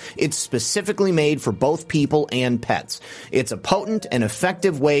 molecule. It's specifically made for both people and pets. It's a potent and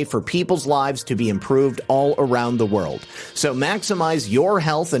effective way for people's lives to be improved all around the world. So maximize your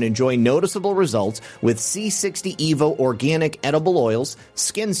health and enjoy noticeable results with C60 Evo organic edible oils,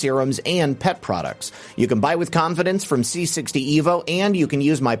 skin serums, and pet products. You can buy with confidence from C60 Evo, and you can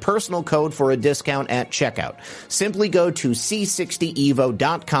use my personal code for a discount at checkout. Simply go to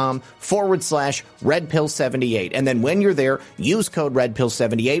c60evo.com/redpill78, and then when you're there, use code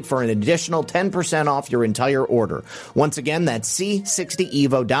redpill78 for an additional 10% off your entire order. Once again, that's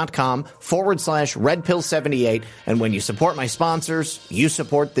c60evo.com/redpill78, and when you support my sponsors, you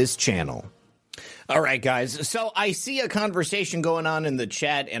support this channel. All right, guys. So I see a conversation going on in the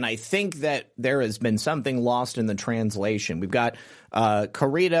chat, and I think that there has been something lost in the translation. We've got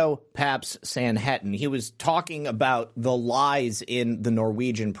Corrido Paps Sanhetten. He was talking about the lies in the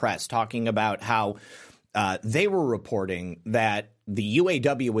Norwegian press, talking about how they were reporting that the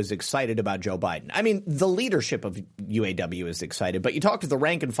UAW was excited about Joe Biden. I mean, the leadership of UAW is excited, but you talk to the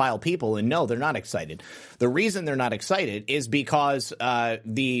rank and file people, and no, they're not excited. The reason they're not excited is because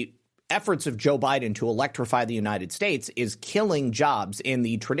the efforts of Joe Biden to electrify the United States is killing jobs in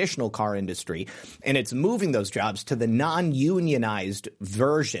the traditional car industry, and it's moving those jobs to the non-unionized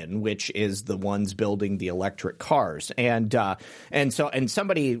version, which is the ones building the electric cars. And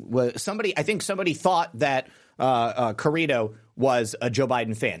somebody thought that Corrido was a Joe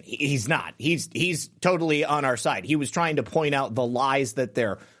Biden fan. He's not. He's totally on our side. He was trying to point out the lies that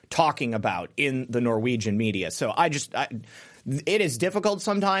they're talking about in the Norwegian media. So it is difficult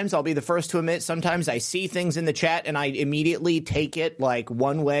sometimes. I'll be the first to admit. Sometimes I see things in the chat and I immediately take it like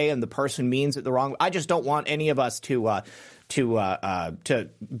one way and the person means it the wrong way. I just don't want any of us to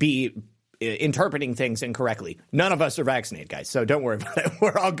be interpreting things incorrectly. None of us are vaccinated, guys, so don't worry about it.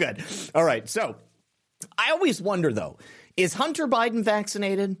 We're all good. All right. So I always wonder, though, is Hunter Biden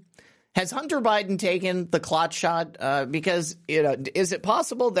vaccinated? Has Hunter Biden taken the clot shot? Because, is it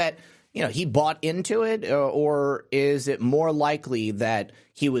possible that he bought into it, or is it more likely that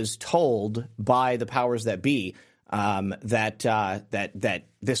he was told by the powers that be that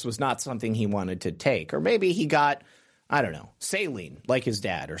this was not something he wanted to take, or maybe he got, I don't know, saline like his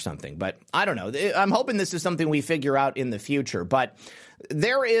dad or something. But I don't know. I'm hoping this is something we figure out in the future. But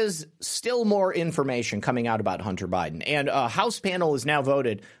there is still more information coming out about Hunter Biden, and a House panel is now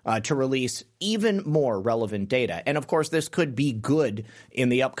voted to release even more relevant data. And of course, this could be good in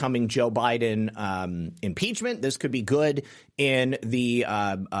the upcoming Joe Biden impeachment. This could be good in the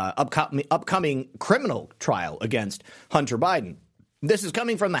upcoming criminal trial against Hunter Biden. This is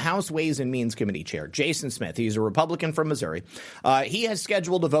coming from the House Ways and Means Committee Chair, Jason Smith. He's a Republican from Missouri. He has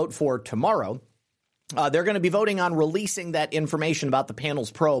scheduled a vote for tomorrow. They're going to be voting on releasing that information about the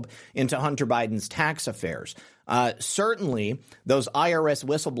panel's probe into Hunter Biden's tax affairs. Certainly, those IRS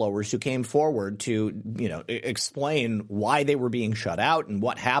whistleblowers who came forward to, explain why they were being shut out and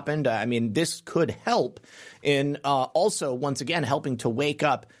what happened. I mean, this could help in also, once again, helping to wake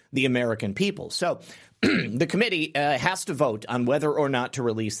up the American people. So the committee has to vote on whether or not to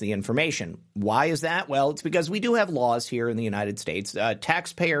release the information. Why is that? Well, it's because we do have laws here in the United States,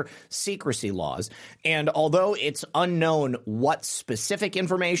 taxpayer secrecy laws. And although it's unknown what specific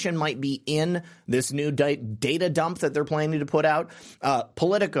information might be in this new data dump that they're planning to put out,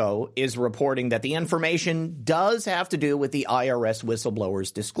 Politico is reporting that the information does have to do with the IRS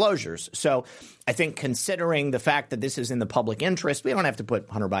whistleblowers' disclosures. So I think considering the fact that this is in the public interest, we don't have to put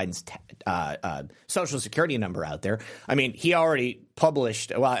Hunter Biden's Social Security number out there. I mean, he already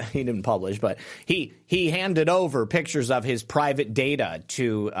published, well, he didn't publish, but he handed over pictures of his private data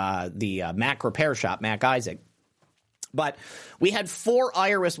to the Mac repair shop, Mac Isaac. But we had 4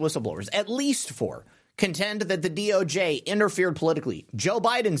 IRS whistleblowers, at least 4, contend that the DOJ interfered politically. Joe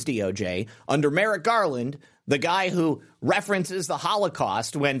Biden's DOJ, under Merrick Garland, the guy who references the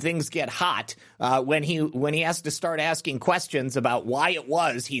Holocaust when things get hot, when he has to start asking questions about why it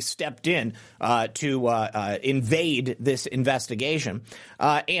was he stepped in to invade this investigation.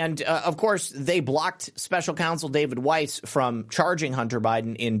 And of course, they blocked special counsel David Weiss from charging Hunter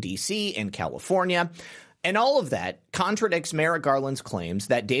Biden in D.C. and California. And all of that contradicts Merrick Garland's claims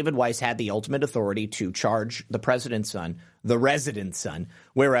that David Weiss had the ultimate authority to charge the president's son, the resident's son,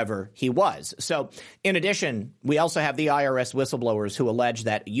 wherever he was. So in addition, we also have the IRS whistleblowers who allege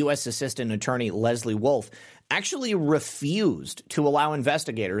that U.S. Assistant Attorney Leslie Wolf actually refused to allow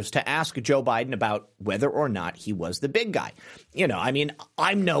investigators to ask Joe Biden about whether or not he was the big guy. I mean,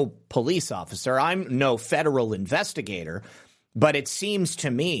 I'm no police officer. I'm no federal investigator. But it seems to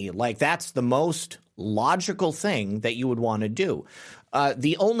me like that's the most logical thing that you would want to do.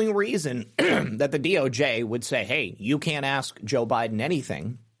 The only reason that the DOJ would say, hey, you can't ask Joe Biden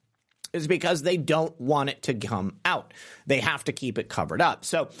anything is because they don't want it to come out. They have to keep it covered up.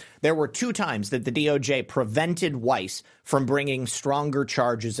 So there were 2 times that the DOJ prevented Weiss from bringing stronger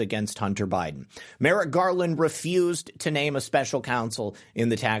charges against Hunter Biden. Merrick Garland refused to name a special counsel in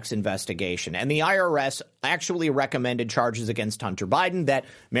the tax investigation, and the IRS actually recommended charges against Hunter Biden that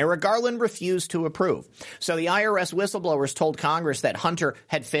Merrick Garland refused to approve. So the IRS whistleblowers told Congress that Hunter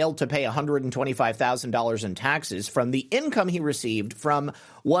had failed to pay $125,000 in taxes from the income he received from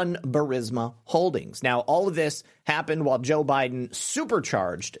One Burisma Holdings. Now, all of this happened while Joe Biden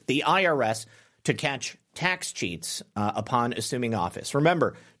supercharged the IRS to catch tax cheats upon assuming office.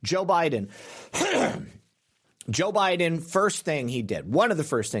 Remember, Joe Biden, first thing he did, one of the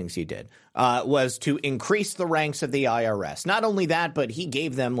first things he did was to increase the ranks of the IRS. Not only that, but he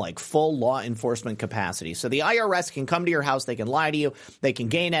gave them like full law enforcement capacity. So the IRS can come to your house, they can lie to you, they can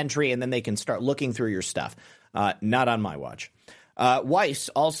gain entry, and then they can start looking through your stuff. Not on my watch. Weiss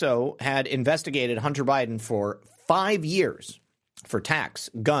also had investigated Hunter Biden for 5 years for tax,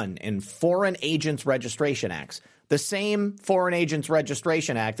 gun, and foreign agents registration acts. The same Foreign Agents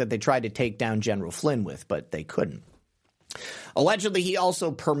Registration Act that they tried to take down General Flynn with, but they couldn't. Allegedly, he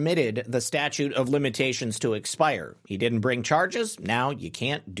also permitted the statute of limitations to expire. He didn't bring charges. Now you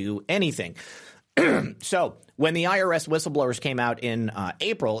can't do anything. So when the IRS whistleblowers came out in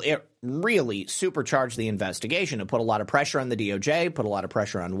April, it really supercharged the investigation. It put a lot of pressure on the DOJ, put a lot of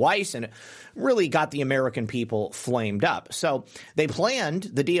pressure on Weiss, and it really got the American people flamed up. So the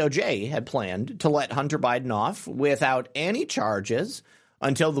DOJ had planned to let Hunter Biden off without any charges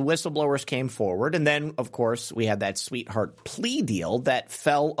until the whistleblowers came forward. And then, of course, we had that sweetheart plea deal that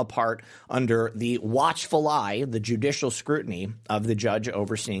fell apart under the watchful eye, the judicial scrutiny of the judge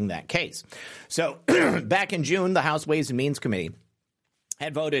overseeing that case. So back in June, the House Ways and Means Committee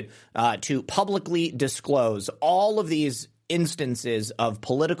had voted to publicly disclose all of these instances of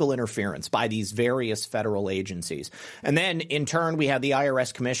political interference by these various federal agencies. And then, in turn, we had the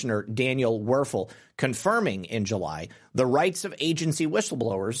IRS Commissioner Daniel Werfel confirming in July the rights of agency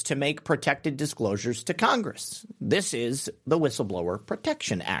whistleblowers to make protected disclosures to Congress. This is the Whistleblower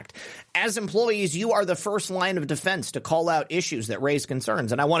Protection Act. As employees, you are the first line of defense to call out issues that raise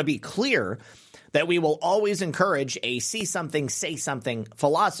concerns. And I want to be clear that we will always encourage a see something, say something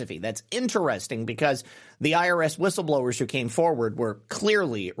philosophy. That's interesting because the IRS whistleblowers who came forward were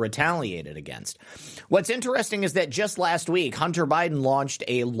clearly retaliated against. What's interesting is that just last week, Hunter Biden launched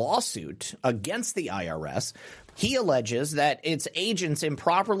a lawsuit against the IRS. He alleges that its agents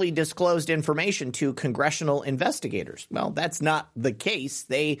improperly disclosed information to congressional investigators. Well, that's not the case.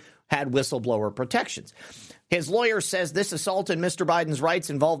 They had whistleblower protections. His lawyer says this assault on Mr. Biden's rights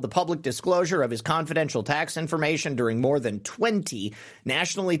involved the public disclosure of his confidential tax information during more than 20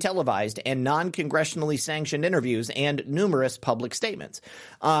 nationally televised and non-congressionally sanctioned interviews and numerous public statements.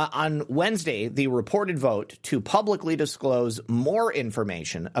 On Wednesday, the reported vote to publicly disclose more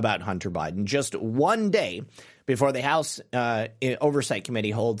information about Hunter Biden just one day before the House Oversight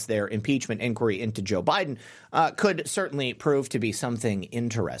Committee holds their impeachment inquiry into Joe Biden could certainly prove to be something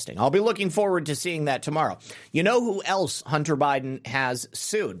interesting. I'll be looking forward to seeing that tomorrow. You know who else Hunter Biden has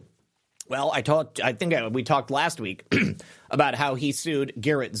sued? Well, we talked last week about how he sued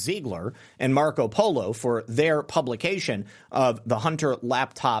Garrett Ziegler and Marco Polo for their publication of the Hunter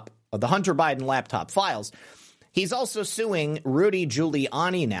Biden laptop files. He's also suing Rudy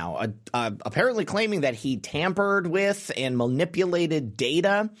Giuliani now, apparently claiming that he tampered with and manipulated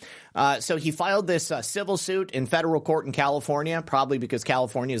data. So he filed this civil suit in federal court in California, probably because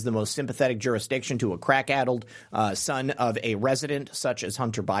California is the most sympathetic jurisdiction to a crack-addled son of a resident such as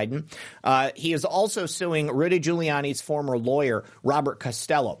Hunter Biden. He is also suing Rudy Giuliani's former lawyer, Robert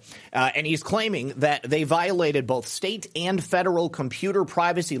Costello. And he's claiming that they violated both state and federal computer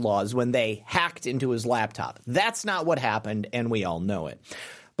privacy laws when they hacked into his laptop. That's not what happened, and we all know it.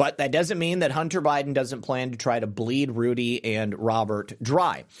 But that doesn't mean that Hunter Biden doesn't plan to try to bleed Rudy and Robert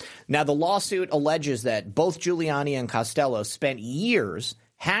dry. Now, the lawsuit alleges that both Giuliani and Costello spent years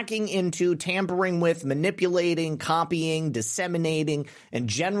hacking into, tampering with, manipulating, copying, disseminating, and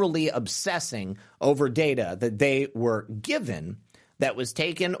generally obsessing over data that they were given that was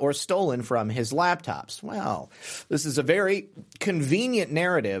taken or stolen from his laptops. Well, this is a very convenient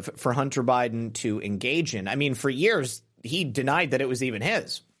narrative for Hunter Biden to engage in. I mean, for years, he denied that it was even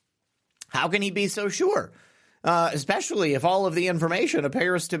his. How can he be so sure? Especially if all of the information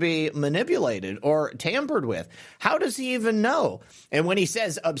appears to be manipulated or tampered with. How does he even know? And when he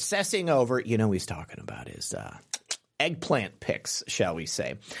says obsessing over, he's talking about his eggplant pics, shall we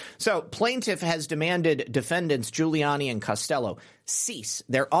say. So plaintiff has demanded defendants Giuliani and Costello cease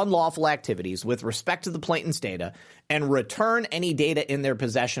their unlawful activities with respect to the plaintiff's data and return any data in their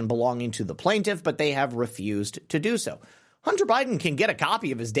possession belonging to the plaintiff, but they have refused to do so. Hunter Biden can get a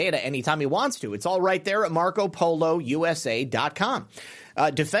copy of his data anytime he wants to. It's all right there at MarcoPoloUSA.com.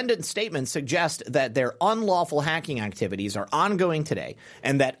 Defendant statements suggest that their unlawful hacking activities are ongoing today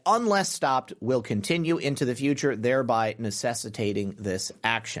and that unless stopped will continue into the future, thereby necessitating this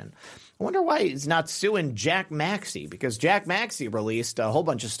action. I wonder why he's not suing Jack Maxey, because Jack Maxey released a whole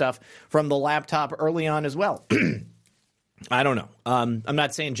bunch of stuff from the laptop early on as well. I don't know. I'm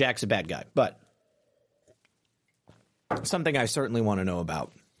not saying Jack's a bad guy, but something I certainly want to know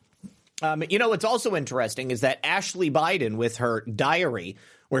about. What's also interesting is that Ashley Biden, with her diary,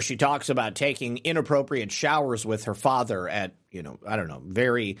 where she talks about taking inappropriate showers with her father at,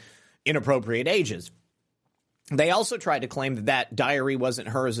 very inappropriate ages. They also tried to claim that diary wasn't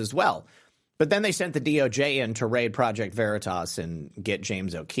hers as well. But then they sent the DOJ in to raid Project Veritas and get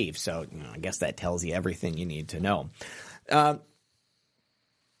James O'Keefe. So I guess that tells you everything you need to know.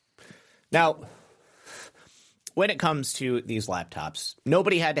 Now, when it comes to these laptops,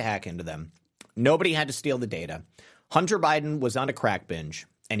 nobody had to hack into them. Nobody had to steal the data. Hunter Biden was on a crack binge,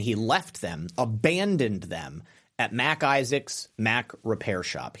 and he left them, abandoned them at Mac Isaac's Mac repair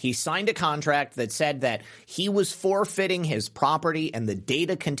shop. He signed a contract that said that he was forfeiting his property and the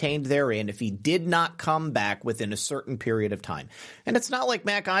data contained therein if he did not come back within a certain period of time. And it's not like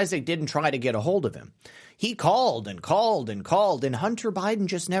Mac Isaac didn't try to get a hold of him. He called and called and called, and Hunter Biden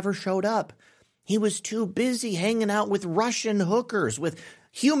just never showed up. He was too busy hanging out with Russian hookers, with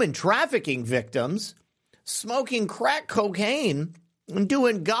human trafficking victims, smoking crack cocaine, and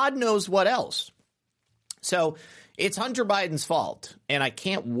doing God knows what else. So it's Hunter Biden's fault, and I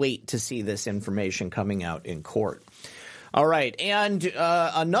can't wait to see this information coming out in court. All right, and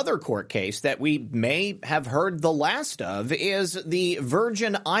another court case that we may have heard the last of is the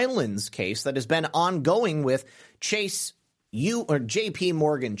Virgin Islands case that has been ongoing with JP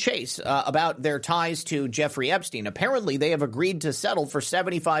Morgan Chase about their ties to Jeffrey Epstein. Apparently, they have agreed to settle for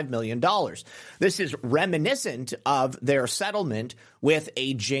 $75 million. This is reminiscent of their settlement with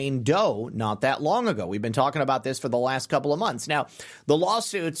a Jane Doe not that long ago. We've been talking about this for the last couple of months. Now, the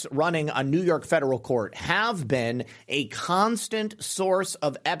lawsuits running on New York federal court have been a constant source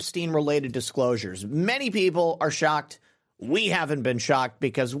of Epstein-related disclosures. Many people are shocked. We haven't been shocked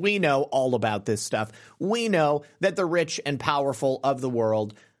because we know all about this stuff. We know that the rich and powerful of the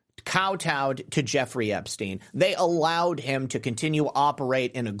world kowtowed to Jeffrey Epstein. They allowed him to continue to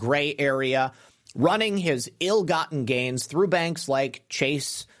operate in a gray area, running his ill-gotten gains through banks like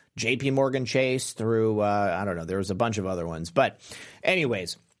Chase, JP Morgan Chase, through, there was a bunch of other ones. But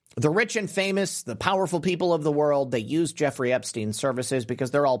anyways, the rich and famous, the powerful people of the world, they use Jeffrey Epstein's services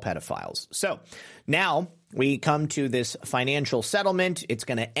because they're all pedophiles. So now we come to this financial settlement. It's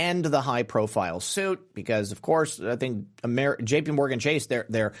going to end the high-profile suit because, of course, I think JP Morgan Chase,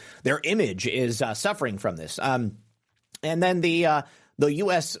 their image is suffering from this. And then the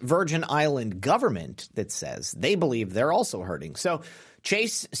U.S. Virgin Island government that says they believe they're also hurting. So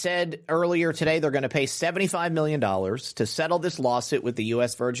Chase said earlier today they're going to pay $75 million to settle this lawsuit with the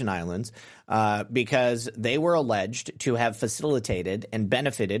U.S. Virgin Islands because they were alleged to have facilitated and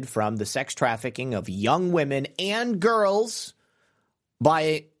benefited from the sex trafficking of young women and girls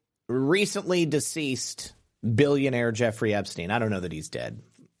by recently deceased billionaire Jeffrey Epstein. I don't know that he's dead,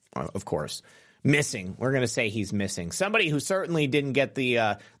 of course. Missing. We're going to say he's missing. Somebody who certainly didn't get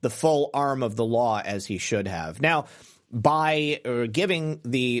the full arm of the law as he should have. Now, by giving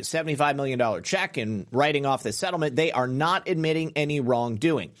the $75 million check and writing off the settlement, they are not admitting any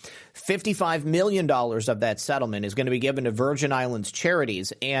wrongdoing. $55 million of that settlement is going to be given to Virgin Islands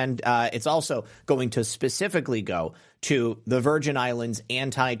charities, and it's also going to specifically go to the Virgin Islands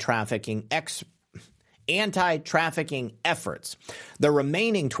anti-trafficking efforts. The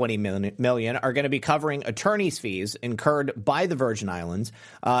remaining $20 million are going to be covering attorney's fees incurred by the Virgin Islands,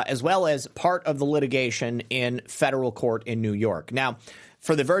 as well as part of the litigation in federal court in New York. Now,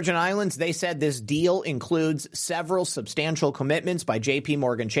 for the Virgin Islands, they said this deal includes several substantial commitments by JP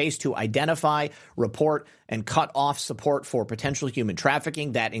Morgan Chase to identify, report, and cut off support for potential human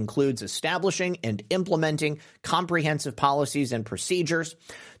trafficking. That includes establishing and implementing comprehensive policies and procedures.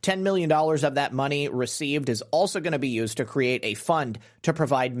 $10 million of that money received is also going to be used to create a fund to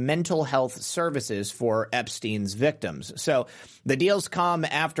provide mental health services for Epstein's victims. So the deals come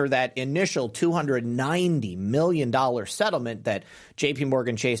after that initial $290 million settlement that JP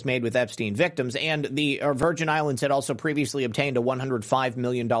Morgan Chase made with Epstein victims. And the Virgin Islands had also previously obtained a $105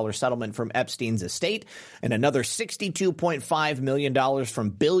 million settlement from Epstein's estate and another $62.5 million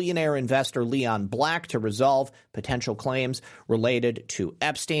from billionaire investor Leon Black to resolve potential claims related to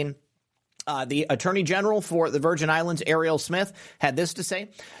Epstein. The Attorney General for the Virgin Islands, Ariel Smith, had this to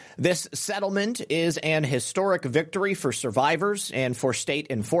say. This settlement is an historic victory for survivors and for state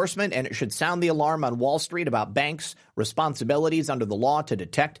enforcement, and it should sound the alarm on Wall Street about banks' responsibilities under the law to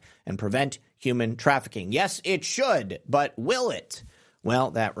detect and prevent human trafficking. Yes, it should, but will it?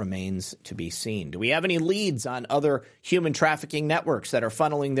 Well, that remains to be seen. Do we have any leads on other human trafficking networks that are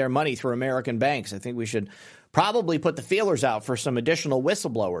funneling their money through American banks? I think we should probably put the feelers out for some additional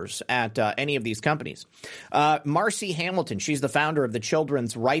whistleblowers at any of these companies. Marcy Hamilton, she's the founder of the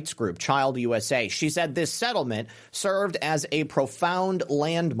children's rights group Child USA. She said this settlement served as a profound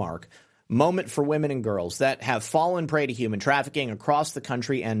landmark moment for women and girls that have fallen prey to human trafficking across the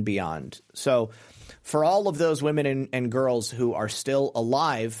country and beyond. So for all of those women and girls who are still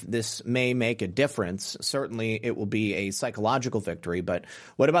alive, this may make a difference. Certainly it will be a psychological victory. But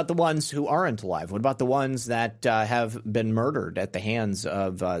what about the ones who aren't alive? What about the ones that have been murdered at the hands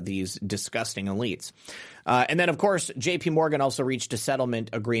of these disgusting elites? And then, of course, J.P. Morgan also reached a settlement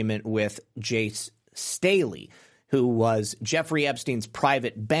agreement with Jace Staley, who was Jeffrey Epstein's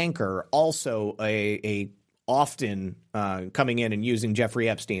private banker, also a often coming in and using Jeffrey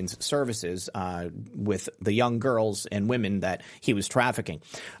Epstein's services with the young girls and women that he was trafficking.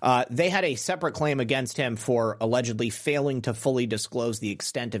 They had a separate claim against him for allegedly failing to fully disclose the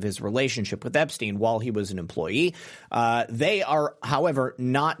extent of his relationship with Epstein while he was an employee. They are, however,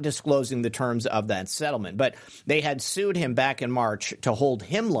 not disclosing the terms of that settlement, but they had sued him back in March to hold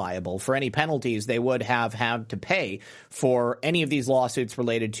him liable for any penalties they would have had to pay for any of these lawsuits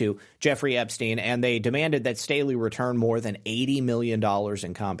related to Jeffrey Epstein, and they demanded that Staley return more than $80 million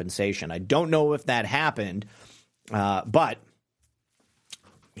in compensation. I don't know if that happened, but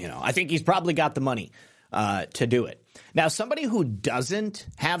I think he's probably got the money to do it. Now, somebody who doesn't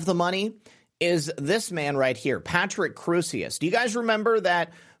have the money is this man right here, Patrick Crusius. Do you guys remember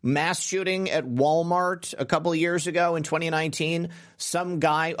that mass shooting at Walmart a couple of years ago in 2019? Some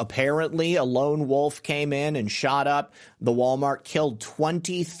guy, apparently a lone wolf, came in and shot up the Walmart, killed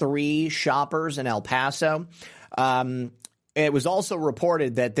 23 shoppers in El Paso. It was also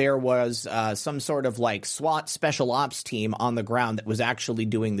reported that there was some sort of like SWAT special ops team on the ground that was actually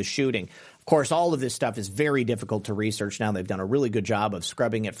doing the shooting. Of course, all of this stuff is very difficult to research now. They've done a really good job of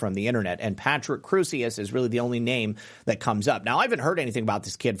scrubbing it from the internet. And Patrick Crusius is really the only name that comes up. Now, I haven't heard anything about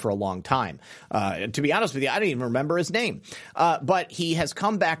this kid for a long time. To be honest with you, I don't even remember his name. But he has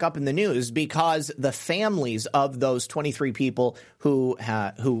come back up in the news because the families of those 23 people who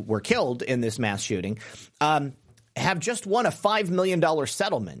were killed in this mass shooting have just won a $5 million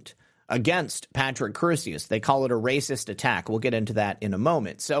settlement against Patrick Crusius. They call it a racist attack. We'll get into that in a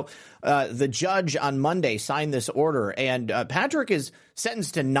moment. So the judge on Monday signed this order, and Patrick is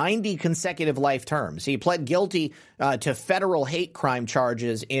sentenced to 90 consecutive life terms. He pled guilty to federal hate crime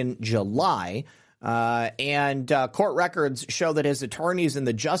charges in July, and court records show that his attorneys in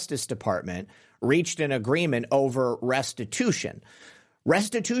the Justice Department reached an agreement over restitution.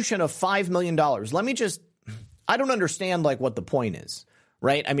 Restitution of $5 million. I don't understand what the point is.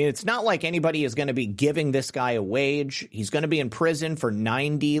 Right? I mean, it's not like anybody is going to be giving this guy a wage. He's going to be in prison for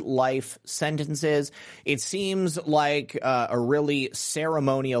 90 life sentences. It seems like a really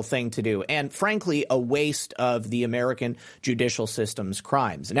ceremonial thing to do, and frankly, a waste of the American judicial system's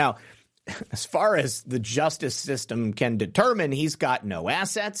crimes. Now, as far as the justice system can determine, he's got no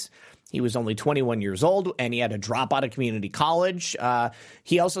assets. He was only 21 years old, and he had to drop out of community college.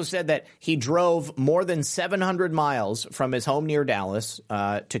 He also said that he drove more than 700 miles from his home near Dallas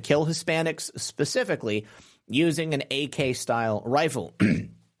to kill Hispanics specifically using an AK-style rifle.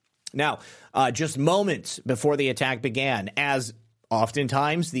 Now, just moments before the attack began, as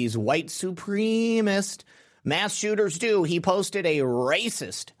oftentimes these white supremacist mass shooters do, he posted a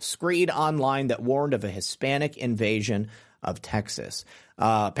racist screed online that warned of a Hispanic invasion of Texas.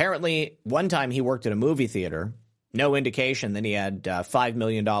 Apparently, one time he worked at a movie theater. No indication that he had $5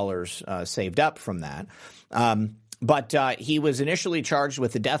 million saved up from that. But he was initially charged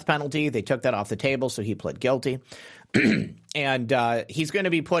with the death penalty. They took that off the table, so he pled guilty. And he's going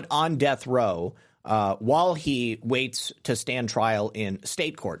to be put on death row while he waits to stand trial in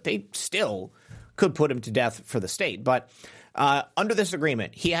state court. They still could put him to death for the state. But under this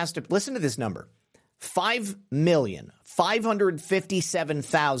agreement, he has to – listen to this number.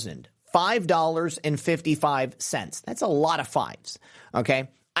 $5,557,005.55. That's a lot of fives. Okay.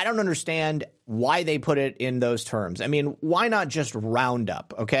 I don't understand why they put it in those terms. I mean, why not just round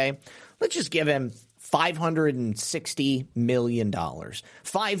up? Okay. Let's just give him $560 million.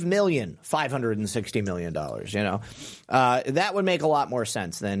 $5,560 million. That would make a lot more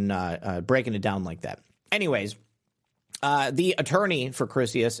sense than breaking it down like that. Anyways. The attorney for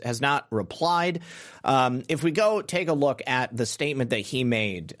Crusius has not replied. If we go take a look at the statement that he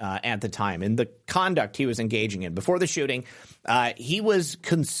made at the time and the conduct he was engaging in before the shooting, he was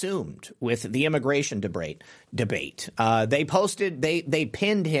consumed with the immigration debate. They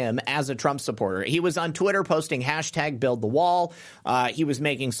pinned him as a Trump supporter. He was on Twitter posting #BuildTheWall. He was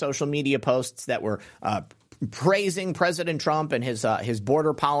making social media posts that were praising President Trump and his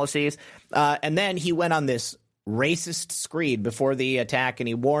border policies. And then he went on this racist screed before the attack, and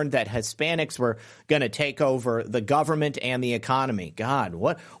he warned that Hispanics were going to take over the government and the economy. God,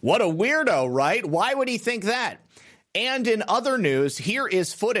 what a weirdo, right? Why would he think that? And in other news, here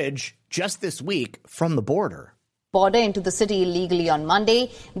is footage just this week from the border. Border into the city illegally on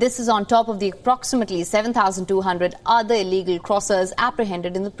Monday. This is on top of the approximately 7,200 other illegal crossers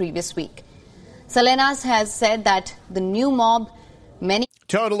apprehended in the previous week. Salinas has said that the new mob,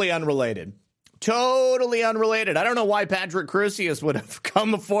 Totally unrelated. Totally unrelated. I don't know why Patrick Crusius would have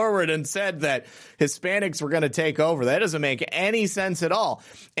come forward and said that Hispanics were going to take over. That doesn't make any sense at all.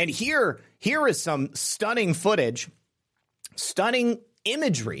 And here is some stunning footage, stunning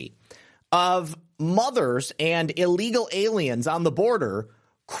imagery of mothers and illegal aliens on the border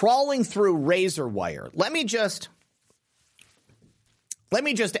crawling through razor wire. Let me just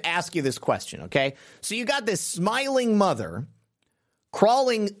ask you this question, okay? So you got this smiling mother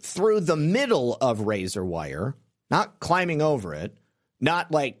crawling through the middle of razor wire, not climbing over it,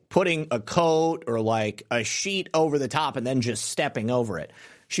 not like putting a coat or like a sheet over the top and then just stepping over it.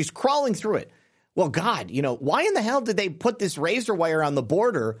 She's crawling through it. Well, God, why in the hell did they put this razor wire on the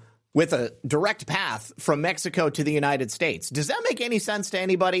border with a direct path from Mexico to the United States? Does that make any sense to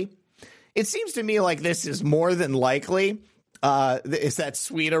anybody? It seems to me like this is more than likely. Is that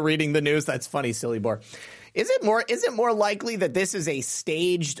Sweeta reading the news? That's funny, silly boar. Is it more likely that this is a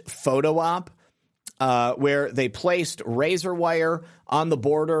staged photo op where they placed razor wire on the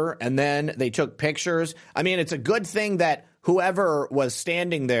border and then they took pictures? I mean, it's a good thing that whoever was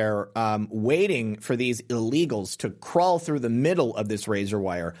standing there waiting for these illegals to crawl through the middle of this razor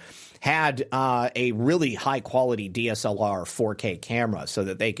wire had a really high quality DSLR 4K camera so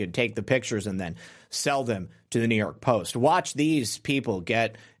that they could take the pictures and then sell them to the New York Post. Watch these people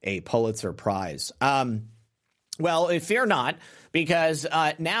get a Pulitzer Prize. Well, fear not, because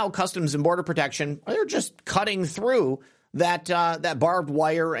now Customs and Border Protection, they're just cutting through that barbed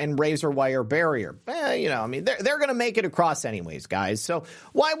wire and razor wire barrier. They're going to make it across anyways, guys. So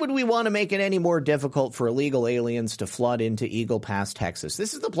why would we want to make it any more difficult for illegal aliens to flood into Eagle Pass, Texas?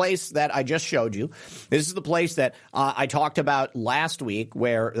 This is the place that I just showed you. This is the place that I talked about last week,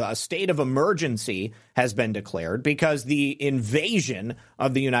 where a state of emergency has been declared because the invasion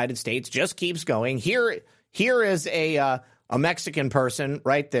of the United States just keeps going. Here is a Mexican person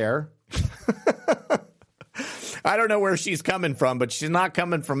right there. I don't know where she's coming from, but she's not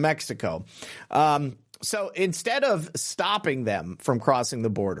coming from Mexico. So instead of stopping them from crossing the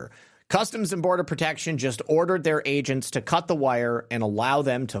border, Customs and Border Protection just ordered their agents to cut the wire and allow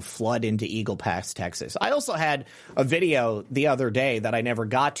them to flood into Eagle Pass, Texas. I also had a video the other day that I never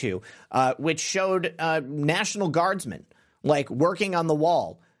got to, which showed National Guardsmen working on the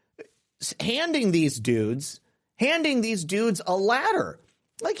wall, handing these dudes a ladder.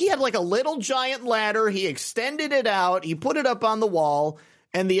 He had a little giant ladder. He extended it out. He put it up on the wall,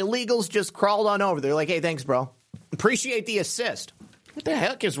 and the illegals just crawled on over. They're like, hey, thanks, bro. Appreciate the assist. What the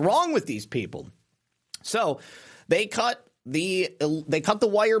heck is wrong with these people? So they cut the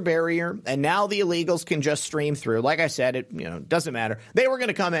wire barrier, and now the illegals can just stream through. Like I said, it doesn't matter. They were going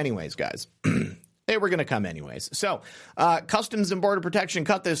to come anyways, guys. They were going to come anyways. So Customs and Border Protection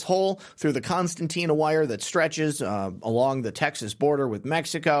cut this hole through the concertina wire that stretches along the Texas border with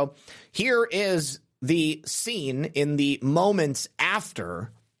Mexico. Here is the scene in the moments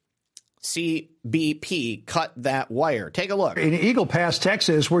after CBP cut that wire. Take a look. In Eagle Pass,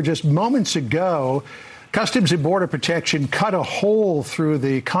 Texas, where just moments ago, Customs and Border Protection cut a hole through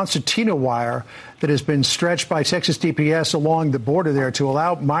the concertina wire that has been stretched by Texas DPS along the border there to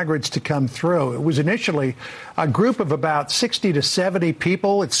allow migrants to come through. It was initially a group of about 60 to 70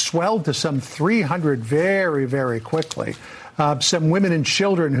 people. It swelled to some 300 very, very quickly. Some women and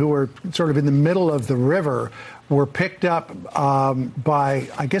children who were sort of in the middle of the river were picked up by,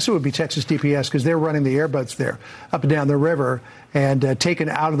 I guess it would be Texas DPS, because they're running the airboats there up and down the river, and taken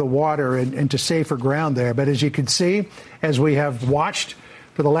out of the water and into safer ground there. But as you can see, as we have watched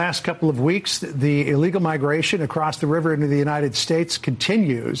for the last couple of weeks, the illegal migration across the river into the United States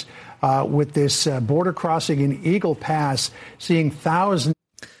continues with this border crossing in Eagle Pass, seeing thousands.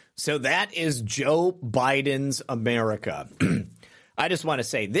 So that is Joe Biden's America. I just want to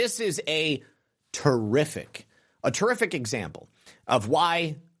say this is a terrific example of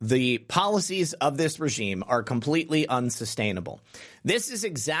why the policies of this regime are completely unsustainable. This is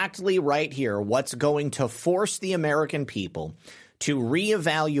exactly right here what's going to force the American people to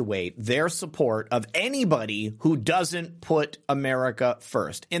reevaluate their support of anybody who doesn't put America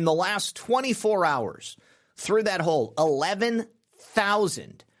first. In the last 24 hours, through that hole,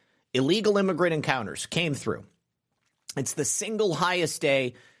 11,000 illegal immigrant encounters came through. It's the single highest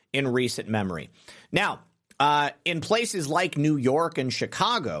day in recent memory. Now, in places like New York and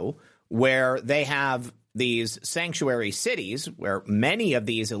Chicago, where they have these sanctuary cities where many of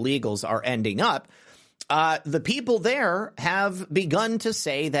these illegals are ending up, the people there have begun to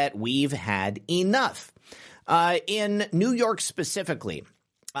say that we've had enough. In New York specifically,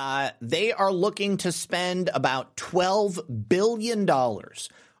 they are looking to spend about $12 billion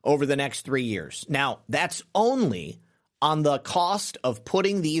over the next 3 years. Now, that's only on the cost of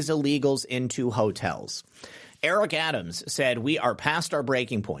putting these illegals into hotels. Eric Adams said, "We are past our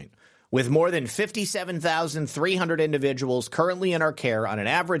breaking point. With more than 57,300 individuals currently in our care on an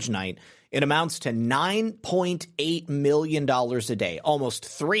average night, it amounts to $9.8 million a day, almost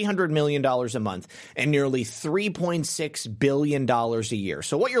 $300 million a month, and nearly $3.6 billion a year."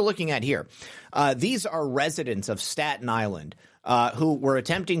 So what you're looking at here, these are residents of Staten Island who were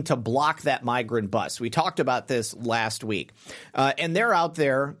attempting to block that migrant bus. We talked about this last week. And they're out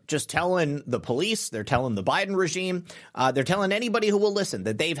there just telling the police, they're telling the Biden regime, they're telling anybody who will listen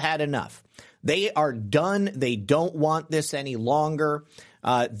that they've had enough. They are done. They don't want this any longer.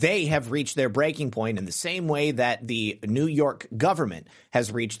 They have reached their breaking point in the same way that the New York government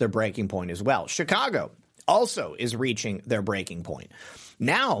has reached their breaking point as well. Chicago also is reaching their breaking point.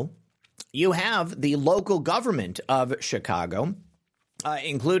 Now, you have the local government of Chicago,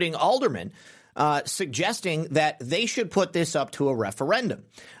 including aldermen, suggesting that they should put this up to a referendum.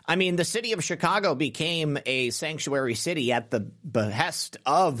 I mean, the city of Chicago became a sanctuary city at the behest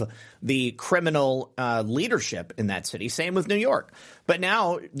of the criminal leadership in that city. Same with New York. But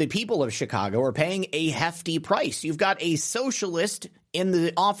now the people of Chicago are paying a hefty price. You've got a socialist in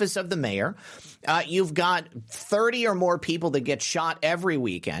the office of the mayor. You've got 30 or more people that get shot every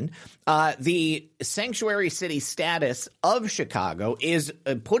weekend. The sanctuary city status of Chicago is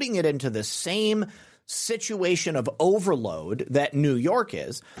putting it into the same situation of overload that New York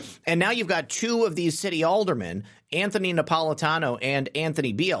is. And now you've got two of these city aldermen, Anthony Napolitano and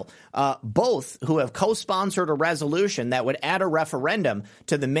Anthony Beale, both who have co-sponsored a resolution that would add a referendum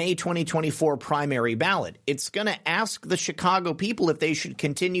to the May 2024 primary ballot. It's going to ask the Chicago people if they should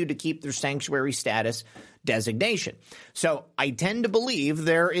continue to keep their sanctuary status designation. So I tend to believe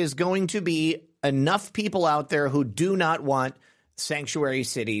there is going to be enough people out there who do not want sanctuary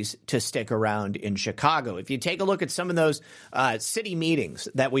cities to stick around in Chicago. If you take a look at some of those city meetings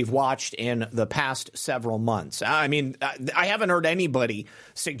that we've watched in the past several months, I mean, I haven't heard anybody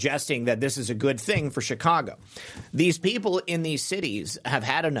suggesting that this is a good thing for Chicago. These people in these cities have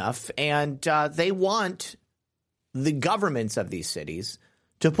had enough, and they want the governments of these cities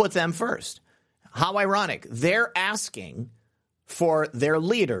to put them first. How ironic. They're asking for their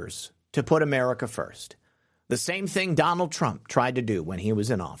leaders to put America first. The same thing Donald Trump tried to do when he was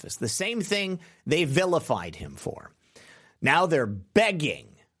in office. The same thing they vilified him for. Now they're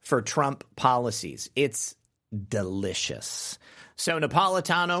begging for Trump policies. It's delicious. So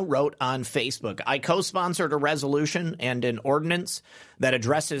Napolitano wrote on Facebook, "I co-sponsored a resolution and an ordinance that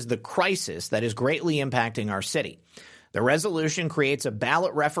addresses the crisis that is greatly impacting our city. The resolution creates a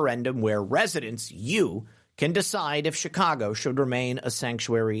ballot referendum where residents, you, can decide if Chicago should remain a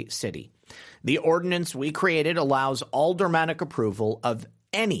sanctuary city. The ordinance we created allows aldermanic approval of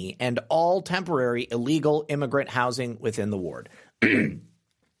any and all temporary illegal immigrant housing within the ward."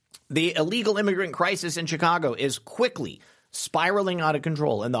 The illegal immigrant crisis in Chicago is quickly spiraling out of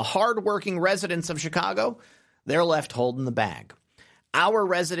control, and the hardworking residents of Chicago, they're left holding the bag. Our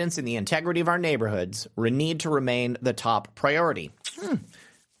residents and the integrity of our neighborhoods need to remain the top priority.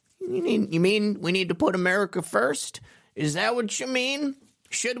 You mean we need to put America first? Is that what you mean?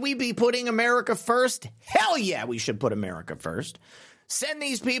 Should we be putting America first? Hell yeah, we should put America first. Send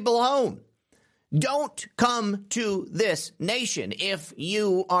these people home. Don't come to this nation if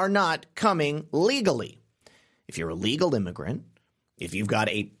you are not coming legally. If you're a legal immigrant, if you've got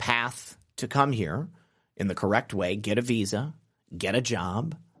a path to come here in the correct way, get a visa, get a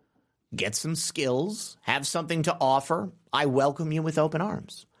job, get some skills, have something to offer, I welcome you with open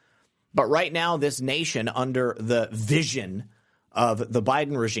arms. But right now, this nation, under the vision of the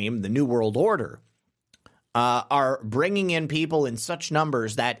Biden regime, the New World Order, are bringing in people in such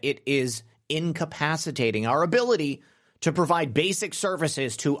numbers that it is incapacitating our ability to provide basic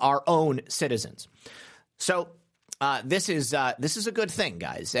services to our own citizens. So this is a good thing,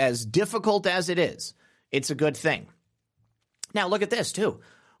 guys. As difficult as it is, it's a good thing. Now, look at this, too.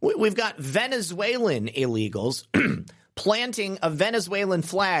 We've got Venezuelan illegals planting a Venezuelan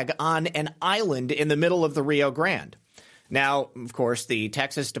flag on an island in the middle of the Rio Grande. Now, of course, the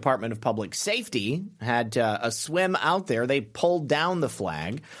Texas Department of Public Safety had a swim out there. They pulled down the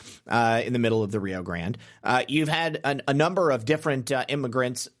flag in the middle of the Rio Grande. You've had a number of different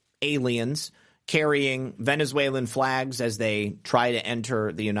immigrants, aliens, carrying Venezuelan flags as they try to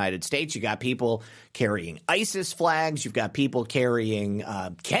enter the United States. You got people carrying ISIS flags. You've got people carrying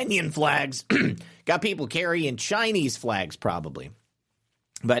Kenyan flags. Got people carrying Chinese flags, probably.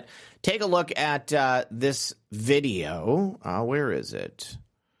 But take a look at this video. Where is it?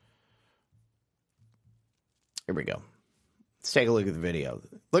 Here we go. Let's take a look at the video.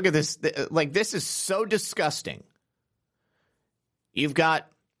 Look at this. Like, this is so disgusting. You've got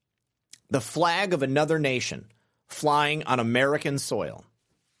the flag of another nation flying on American soil.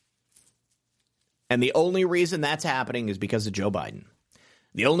 And the only reason that's happening is because of Joe Biden.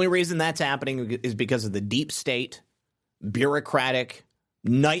 The only reason that's happening is because of the deep state, bureaucratic,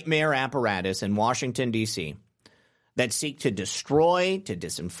 nightmare apparatus in Washington, D.C. that seek to destroy, to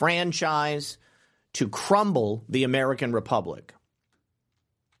disenfranchise, to crumble the American Republic.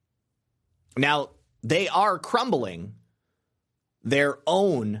 Now, they are crumbling their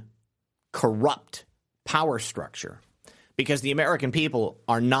own corrupt power structure because the American people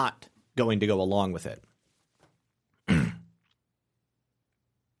are not going to go along with it.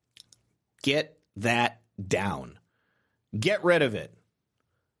 Get that down. Get rid of it.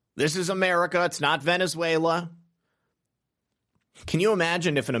 This is America. It's not Venezuela. Can you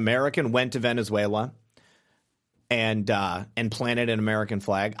imagine if an American went to Venezuela and planted an American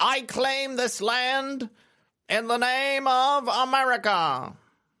flag? I claim this land in the name of America.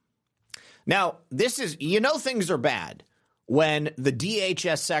 Now, this is, things are bad when the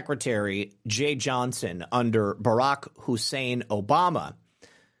DHS Secretary, Jay Johnson, under Barack Hussein Obama,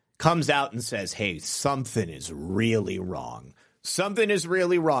 comes out and says, hey, something is really wrong. Something is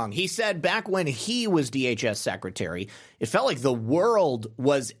really wrong. He said back when he was DHS Secretary, it felt like the world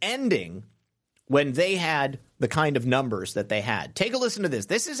was ending when they had the kind of numbers that they had. Take a listen to this.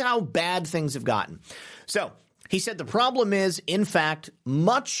 This is how bad things have gotten. So he said the problem is, in fact,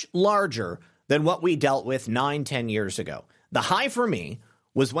 much larger than what we dealt with 9-10 years ago. The high for me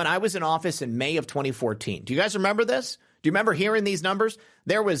was when I was in office in May of 2014. Do you guys remember this? Do you remember hearing these numbers?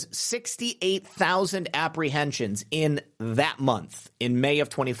 There was 68,000 apprehensions in that month in May of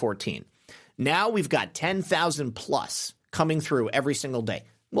 2014. Now we've got 10,000 plus coming through every single day.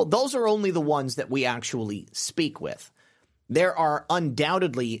 Well, those are only the ones that we actually speak with. There are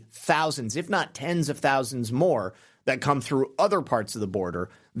undoubtedly thousands, if not tens of thousands more that come through other parts of the border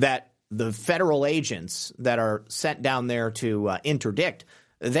that the federal agents that are sent down there to interdict,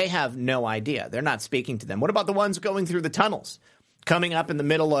 they have no idea. They're not speaking to them. What about the ones going through the tunnels, coming up in the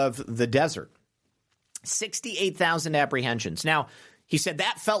middle of the desert? 68,000 apprehensions. Now, he said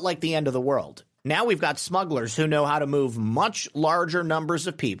that felt like the end of the world. Now we've got smugglers who know how to move much larger numbers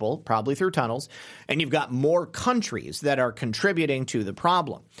of people, probably through tunnels, and you've got more countries that are contributing to the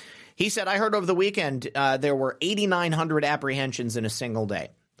problem. He said, I heard over the weekend there were 8,900 apprehensions in a single day.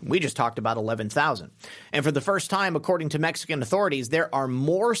 We just talked about 11,000. And for the first time, according to Mexican authorities, there are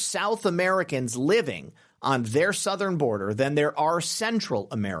more South Americans living on their southern border than there are Central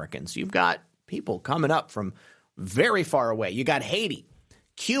Americans. You've got people coming up from very far away. You got Haiti,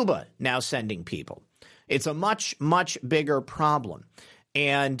 Cuba now sending people. It's a much, much bigger problem.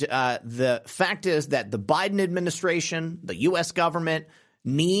 And the fact is that the Biden administration, the U.S. government,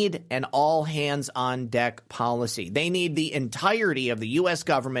 need an all-hands-on-deck policy. They need the entirety of the U.S.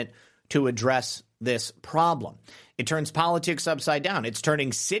 government to address this problem. It turns politics upside down. It's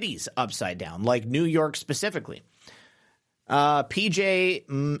turning cities upside down, like New York specifically.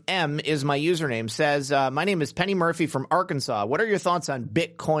 PJM is my username, says, my name is Penny Murphy from Arkansas. What are your thoughts on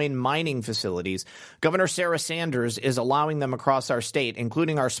Bitcoin mining facilities? Governor Sarah Sanders is allowing them across our state,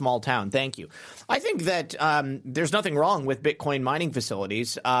 including our small town. Thank you. I think that there's nothing wrong with Bitcoin mining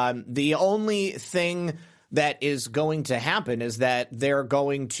facilities. The only thing that is going to happen is that they're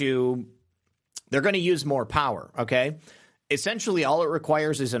going to use more power, okay? Essentially, all it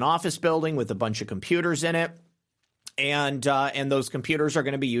requires is an office building with a bunch of computers in it. And those computers are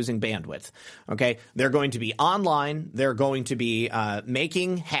going to be using bandwidth. Okay, they're going to be online. They're going to be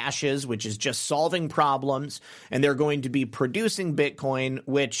making hashes, which is just solving problems, and they're going to be producing Bitcoin,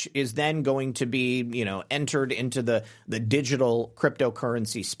 which is then going to be, entered into the digital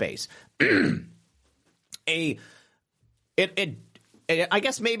cryptocurrency space. I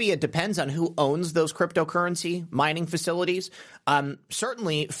guess maybe it depends on who owns those cryptocurrency mining facilities.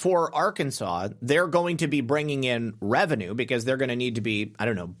 Certainly for Arkansas, they're going to be bringing in revenue because they're going to need to be,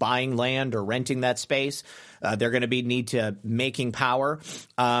 buying land or renting that space. They're going to need to making power.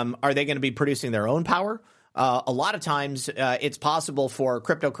 Are they going to be producing their own power? a lot of times it's possible for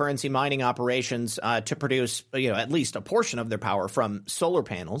cryptocurrency mining operations to produce, at least a portion of their power from solar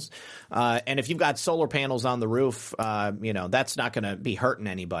panels. And if you've got solar panels on the roof, that's not going to be hurting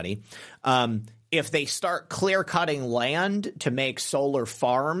anybody. If they start clear-cutting land to make solar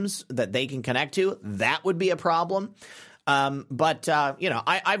farms that they can connect to, that would be a problem.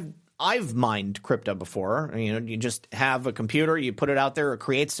 I've mined crypto before. You just have a computer, you put it out there, it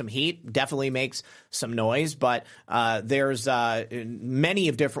creates some heat, definitely makes some noise, but there's many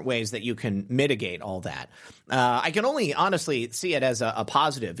of different ways that you can mitigate all that. I can only honestly see it as a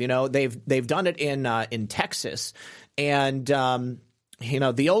positive. They've done it in Texas, and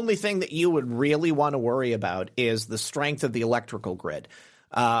the only thing that you would really want to worry about is the strength of the electrical grid.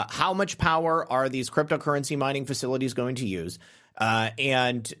 How much power are these cryptocurrency mining facilities going to use?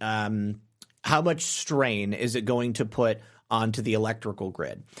 And how much strain is it going to put onto the electrical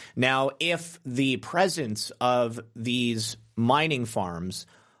grid? Now, if the presence of these mining farms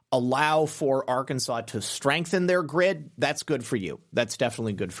allow for Arkansas to strengthen their grid, that's good for you. That's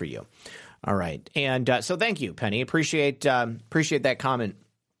definitely good for you. All right. And so thank you, Penny. Appreciate that comment.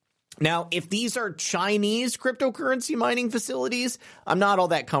 Now, if these are Chinese cryptocurrency mining facilities, I'm not all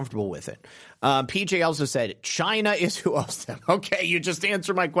that comfortable with it. PJ also said, China is who owns them. Okay, you just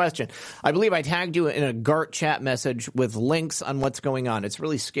answered my question. I believe I tagged you in a GART chat message with links on what's going on. It's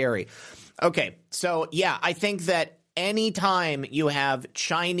really scary. Okay, so yeah, I think that anytime you have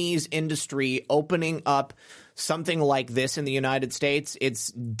Chinese industry opening up something like this in the United States,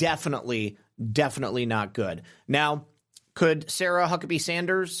 it's definitely not good. Now, could Sarah Huckabee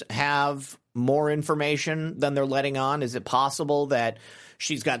Sanders have more information than they're letting on? Is it possible that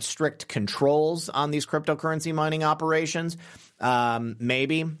she's got strict controls on these cryptocurrency mining operations?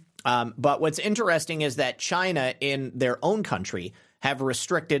 Maybe. But what's interesting is that China in their own country have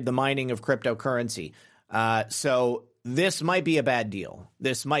restricted the mining of cryptocurrency. So this might be a bad deal.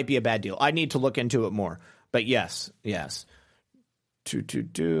 I need to look into it more. But yes.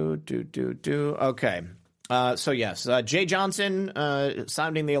 Okay. So yes, Jay Johnson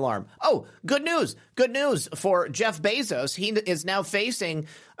sounding the alarm. Oh, good news for Jeff Bezos. He is now facing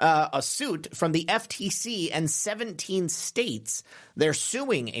a suit from the FTC and 17 states. They're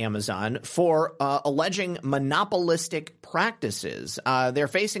suing Amazon for alleging monopolistic practices. They're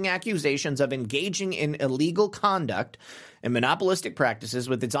facing accusations of engaging in illegal conduct and monopolistic practices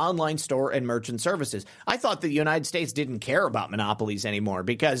with its online store and merchant services. I thought the United States didn't care about monopolies anymore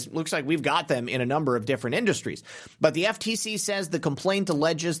because it looks like we've got them in a number of different industries. But the FTC says the complaint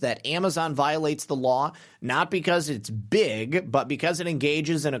alleges that Amazon violates the law not because it's big, but because it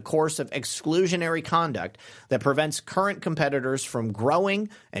engages in a course of exclusionary conduct that prevents current competitors from growing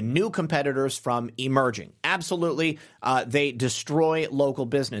and new competitors from emerging. Absolutely, they destroy local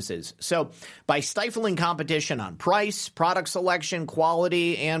businesses. So by stifling competition on price, product selection,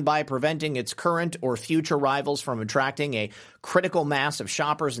 quality, and by preventing its current or future rivals from attracting a critical mass of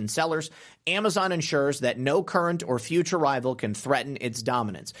shoppers and sellers, Amazon ensures that no current or future rival can threaten its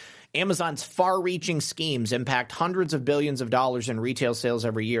dominance. Amazon's far-reaching schemes impact hundreds of billions of dollars in retail sales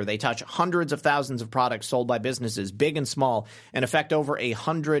every year. They touch hundreds of thousands of products sold by businesses, big and small, and affect over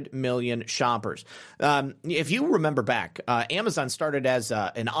 100 million shoppers. If you remember back, Amazon started as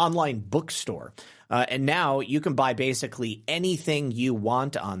an online bookstore. And now you can buy basically anything you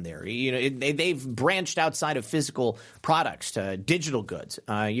want on there. They've branched outside of physical products to digital goods.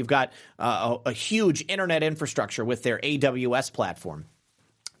 You've got a huge internet infrastructure with their AWS platform.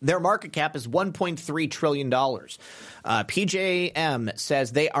 Their market cap is $1.3 trillion. PJM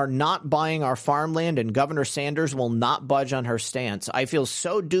says they are not buying our farmland and Governor Sanders will not budge on her stance. I feel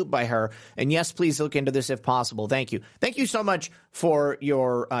so duped by her. And yes, please look into this if possible. Thank you. Thank you so much for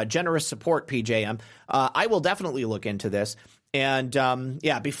your generous support, PJM. I will definitely look into this. And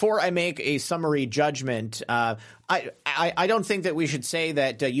before I make a summary judgment, I don't think that we should say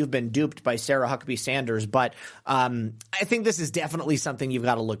that you've been duped by Sarah Huckabee Sanders, but I think this is definitely something you've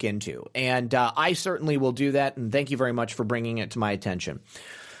got to look into. And I certainly will do that. And thank you very much for bringing it to my attention.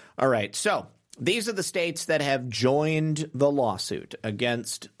 All right. So these are the states that have joined the lawsuit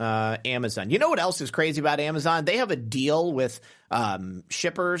against Amazon. You know what else is crazy about Amazon? They have a deal with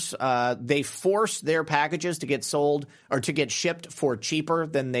shippers. They force their packages to get sold or to get shipped for cheaper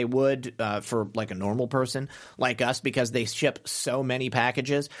than they would for like a normal person like us because they ship so many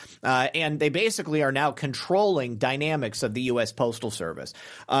packages. And they basically are now controlling dynamics of the U.S. Postal Service.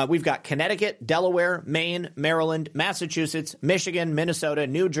 We've got Connecticut, Delaware, Maine, Maryland, Massachusetts, Michigan, Minnesota,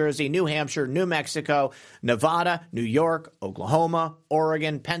 New Jersey, New Hampshire, New Mexico, Nevada, New York, Oklahoma,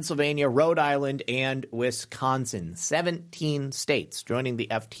 Oregon, Pennsylvania, Rhode Island, and Wisconsin. 17 states joining the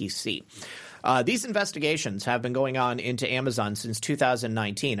FTC. These investigations have been going on into Amazon since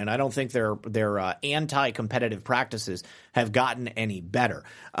 2019, and I don't think their anti-competitive practices have gotten any better.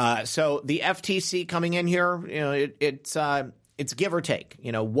 So the FTC coming in here, it's give or take.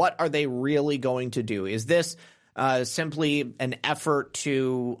 What are they really going to do? Is this simply an effort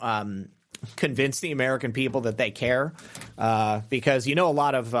to convince the American people that they care? Because a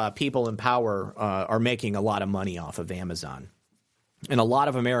lot of people in power are making a lot of money off of Amazon. And a lot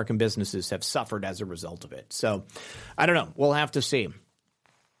of American businesses have suffered as a result of it. So I don't know. We'll have to see.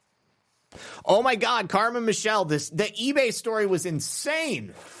 Oh, my God, Carmen Michelle, the eBay story was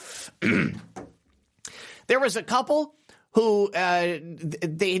insane. There was a couple who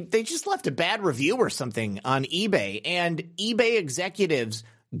they just left a bad review or something on eBay, and eBay executives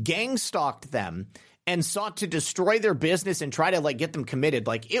gang-stalked them and sought to destroy their business and try to get them committed.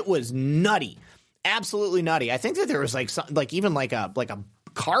 It was nutty. Absolutely nutty. I think that there was a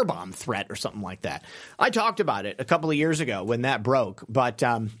car bomb threat or something like that. I talked about it a couple of years ago when that broke, but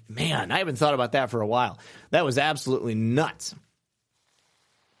man, I haven't thought about that for a while. That was absolutely nuts.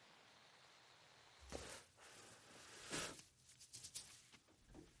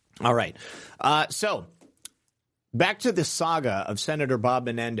 All right. So back to the saga of Senator Bob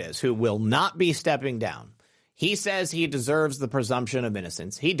Menendez, who will not be stepping down. He says he deserves the presumption of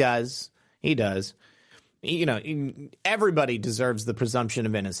innocence. He does. He does. Everybody deserves the presumption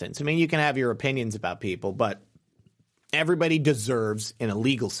of innocence. I mean, you can have your opinions about people, but everybody deserves, in a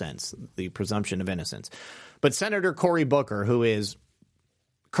legal sense, the presumption of innocence. But Senator Cory Booker, who is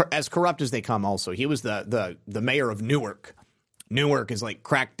as corrupt as they come also, he was the mayor of Newark. Newark is like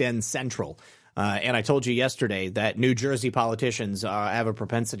crack den central. And I told you yesterday that New Jersey politicians have a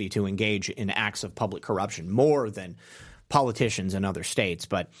propensity to engage in acts of public corruption more than politicians in other states.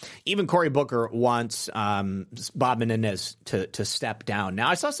 But even Cory Booker wants Bob Menendez to step down. Now,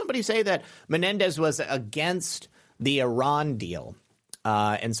 I saw somebody say that Menendez was against the Iran deal.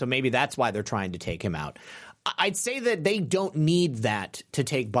 And so maybe that's why they're trying to take him out. I'd say that they don't need that to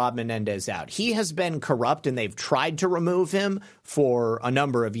take Bob Menendez out. He has been corrupt, and they've tried to remove him for a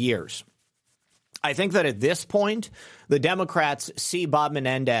number of years. I think that at this point, the Democrats see Bob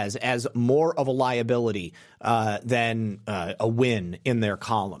Menendez as more of a liability than a win in their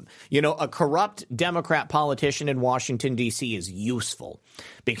column. A corrupt Democrat politician in Washington, D.C. is useful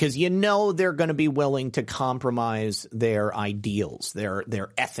because they're going to be willing to compromise their ideals, their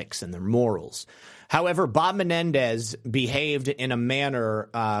ethics and their morals. However, Bob Menendez behaved in a manner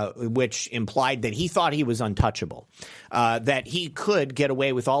which implied that he thought he was untouchable, that he could get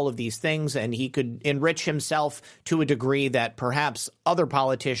away with all of these things and he could enrich himself to a degree that perhaps other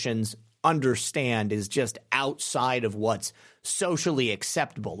politicians understand is just outside of what's socially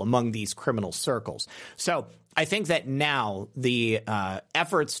acceptable among these criminal circles. So I think that now the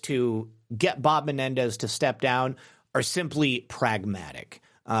efforts to get Bob Menendez to step down are simply pragmatic.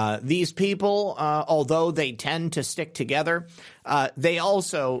 These people, although they tend to stick together, they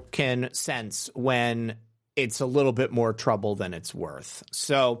also can sense when it's a little bit more trouble than it's worth.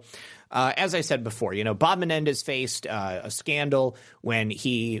 So, as I said before, Bob Menendez faced a scandal when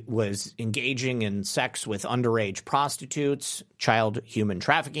he was engaging in sex with underage prostitutes, child human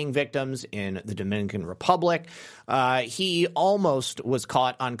trafficking victims in the Dominican Republic. He almost was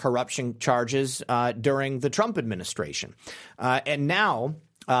caught on corruption charges during the Trump administration. And now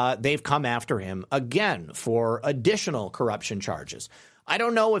they've come after him again for additional corruption charges. I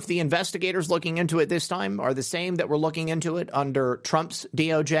don't know if the investigators looking into it this time are the same that were looking into it under Trump's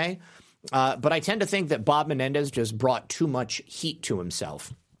DOJ, but I tend to think that Bob Menendez just brought too much heat to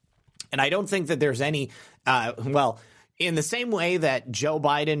himself. And I don't think that there's any in the same way that Joe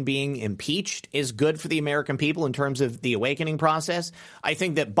Biden being impeached is good for the American people in terms of the awakening process, I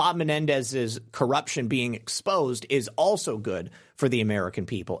think that Bob Menendez's corruption being exposed is also good for the American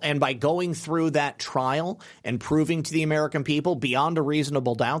people. And by going through that trial and proving to the American people beyond a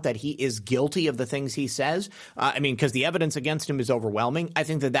reasonable doubt that he is guilty of the things he says, because the evidence against him is overwhelming, I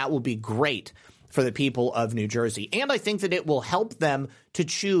think that that will be great for the people of New Jersey. And I think that it will help them to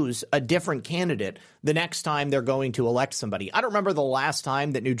choose a different candidate the next time they're going to elect somebody. I don't remember the last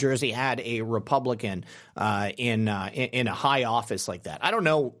time that New Jersey had a Republican in a high office like that. I don't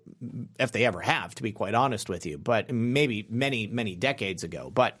know if they ever have, to be quite honest with you, but maybe many, many decades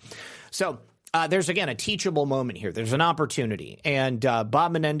ago. But so there's, again, a teachable moment here. There's an opportunity. And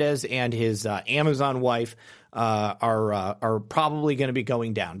Bob Menendez and his Amazon wife are probably going to be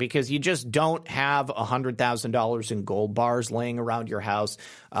going down, because you just don't have $100,000 in gold bars laying around your house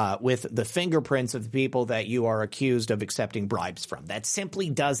with the fingerprints of the people that you are accused of accepting bribes from. That simply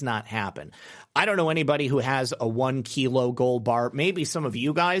does not happen. I don't know anybody who has a 1 kilo gold bar. Maybe some of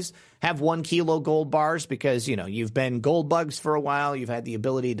you guys have 1 kilo gold bars because, you've been gold bugs for a while. You've had the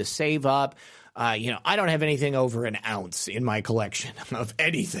ability to save up. I don't have anything over an ounce in my collection of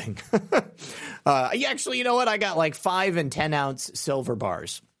anything. Actually, you know what? I got like 5 and 10 ounce silver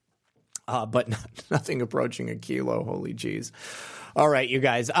bars, but nothing approaching a kilo. Holy jeez. All right, you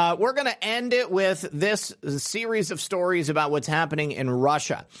guys, we're going to end it with this series of stories about what's happening in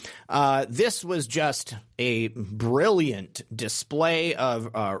Russia. This was just a brilliant display of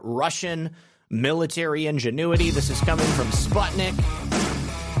Russian military ingenuity. This is coming from Sputnik.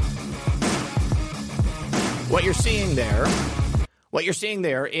 What you're seeing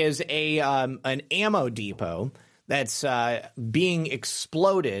there is an ammo depot that's being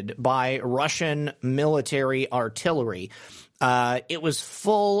exploded by Russian military artillery. It was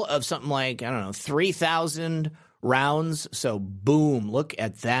full of something like, 3,000 rounds. So boom, look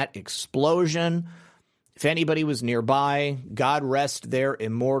at that explosion. If anybody was nearby, God rest their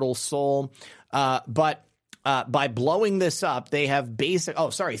immortal soul. But by blowing this up, they have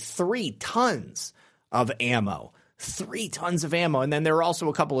 3 tons of ammo. 3 tons of ammo. And then there were also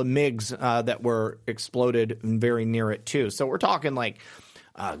a couple of MiGs that were exploded very near it too. So we're talking like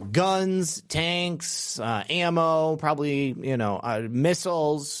guns, tanks, ammo, probably,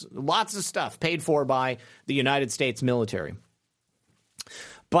 missiles, lots of stuff paid for by the United States military.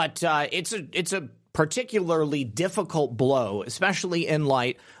 But it's a particularly difficult blow, especially in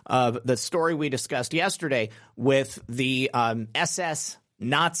light of the story we discussed yesterday with the SS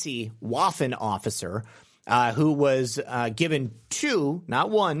Nazi Waffen officer who was given 2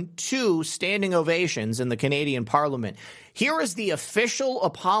 standing ovations in the Canadian Parliament. Here is the official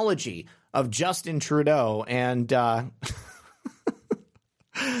apology of Justin Trudeau, and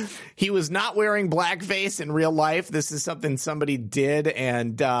he was not wearing blackface in real life. This is something somebody did,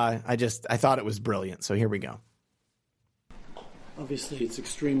 and I thought it was brilliant. So here we go. Obviously, it's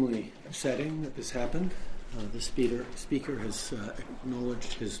extremely upsetting that this happened. The speaker has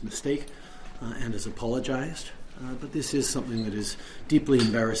acknowledged his mistake and has apologized. But this is something that is deeply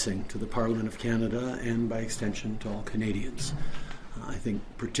embarrassing to the Parliament of Canada and, by extension, to all Canadians. I think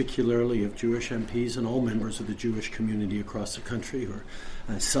particularly of Jewish MPs and all members of the Jewish community across the country who are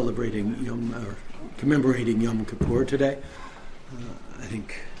commemorating Yom Kippur today. I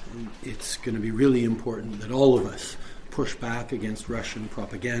think it's going to be really important that all of us push back against Russian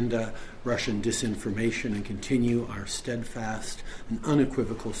propaganda, Russian disinformation, and continue our steadfast and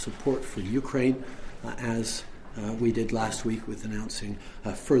unequivocal support for Ukraine, as we did last week with announcing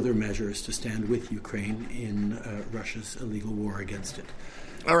further measures to stand with Ukraine in Russia's illegal war against it.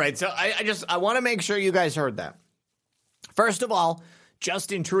 All right, so I want to make sure you guys heard that. First of all,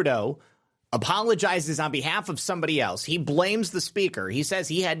 Justin Trudeau apologizes on behalf of somebody else. He blames the speaker. He says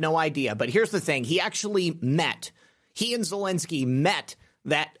he had no idea. But here's the thing. He and Zelensky met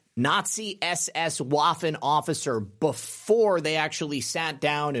that Nazi SS Waffen officer before they actually sat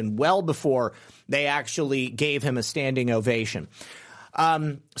down and well before they actually gave him a standing ovation.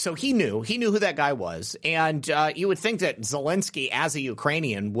 So he knew who that guy was. And you would think that Zelensky, as a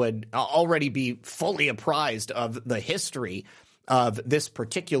Ukrainian, would already be fully apprised of the history of this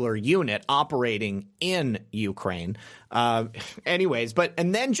particular unit operating in Ukraine. And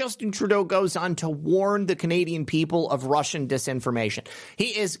then Justin Trudeau goes on to warn the Canadian people of Russian disinformation.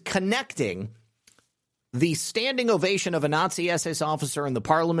 He is connecting the standing ovation of a Nazi SS officer in the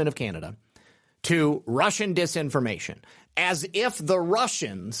Parliament of Canada to Russian disinformation, as if the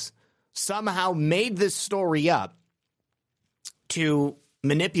Russians somehow made this story up to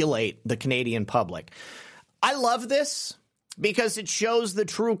manipulate the Canadian public. I love this because it shows the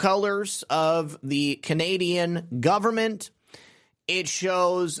true colors of the Canadian government. It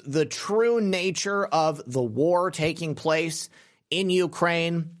shows the true nature of the war taking place in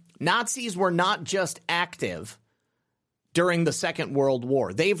Ukraine. Nazis were not just active during the Second World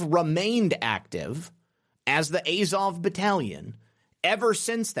War. They've remained active as the Azov Battalion ever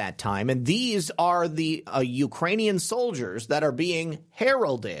since that time. And these are the Ukrainian soldiers that are being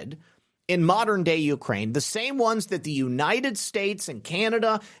heralded in modern-day Ukraine, the same ones that the United States and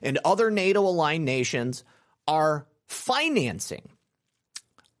Canada and other NATO-aligned nations are financing.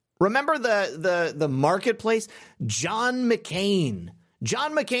 Remember the marketplace? John McCain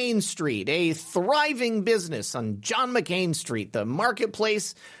Street, a thriving business on John McCain Street, the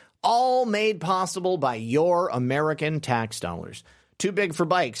marketplace, all made possible by your American tax dollars. Too Big for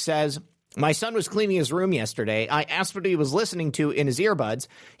Bike says, My son was cleaning his room yesterday. I asked what he was listening to in his earbuds.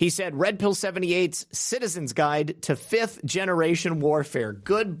 He said Red Pill 78's Citizen's Guide to Fifth Generation Warfare.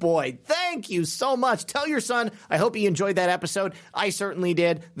 Good boy. Thank you so much. Tell your son I hope he enjoyed that episode. I certainly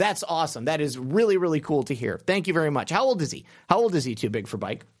did. That's awesome. That is really, really cool to hear. Thank you very much. How old is he? How old is he, Too Big for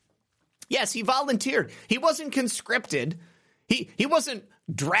Bike? Yes, he volunteered. He wasn't conscripted. He wasn't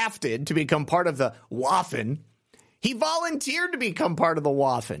drafted to become part of the Waffen. He volunteered to become part of the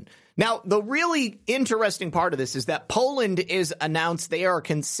Waffen. Now, the really interesting part of this is that Poland is announced they are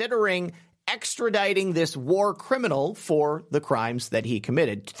considering extraditing this war criminal for the crimes that he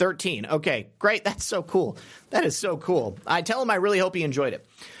committed. 13. Okay, great. That's so cool. That is so cool. I tell him I really hope he enjoyed it.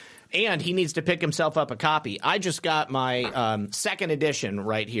 And he needs to pick himself up a copy. I just got my second edition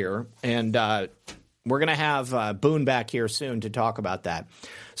right here, and we're going to have Boone back here soon to talk about that.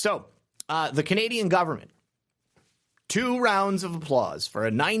 So, the Canadian government, 2 rounds of applause for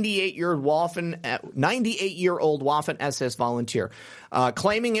a 98-year-old Waffen SS volunteer,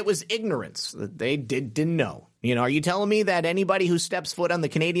 claiming it was ignorance that they didn't know. You know, are you telling me that anybody who steps foot on the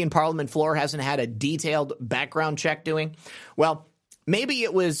Canadian Parliament floor hasn't had a detailed background check doing? Well, maybe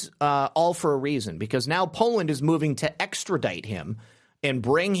it was all for a reason, because now Poland is moving to extradite him and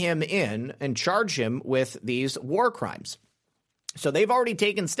bring him in and charge him with these war crimes. So they've already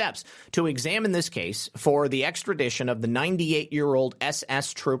taken steps to examine this case for the extradition of the 98-year-old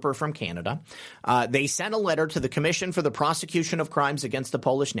SS trooper from Canada. They sent a letter to the Commission for the Prosecution of Crimes Against the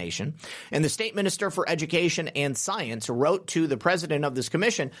Polish Nation, and the State Minister for Education and Science wrote to the president of this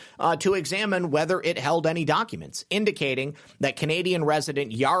commission to examine whether it held any documents indicating that Canadian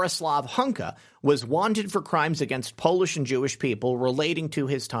resident Yaroslav Hunka was wanted for crimes against Polish and Jewish people relating to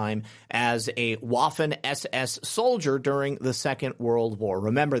his time as a Waffen SS soldier during the Second World War.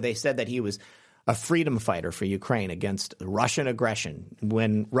 Remember, they said that he was a freedom fighter for Ukraine against Russian aggression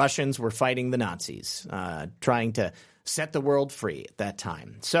when Russians were fighting the Nazis, trying to set the world free at that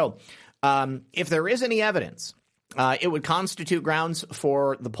time. So if there is any evidence, it would constitute grounds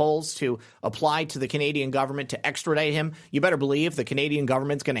for the Poles to apply to the Canadian government to extradite him. You better believe the Canadian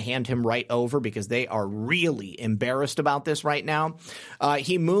government's going to hand him right over, because they are really embarrassed about this right now.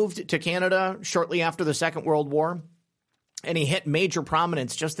 He moved to Canada shortly after the Second World War, and he hit major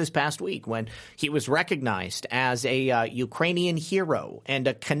prominence just this past week when he was recognized as a Ukrainian hero and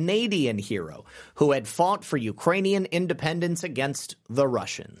a Canadian hero who had fought for Ukrainian independence against the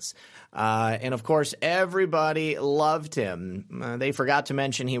Russians. And of course, everybody loved him. They forgot to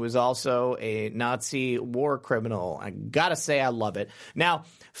mention he was also a Nazi war criminal. I gotta say, I love it. Now,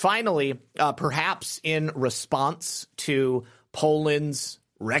 finally, perhaps in response to Poland's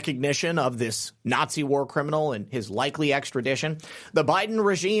recognition of this Nazi war criminal and his likely extradition, the Biden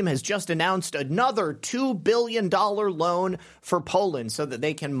regime has just announced another $2 billion loan for Poland so that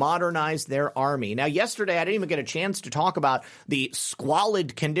they can modernize their army. Now, yesterday, I didn't even get a chance to talk about the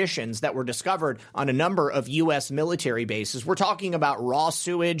squalid conditions that were discovered on a number of U.S. military bases. We're talking about raw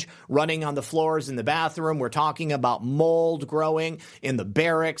sewage running on the floors in the bathroom. We're talking about mold growing in the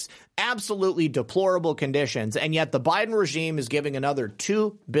barracks. Absolutely deplorable conditions. And yet the Biden regime is giving another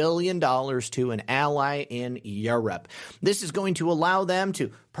 $2 billion to an ally in Europe. This is going to allow them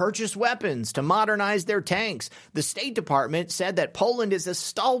to purchase weapons, to modernize their tanks. The State Department said that Poland is a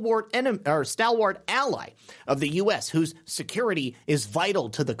stalwart ally of the U.S., whose security is vital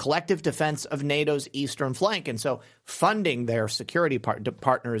to the collective defense of NATO's eastern flank. And so funding their security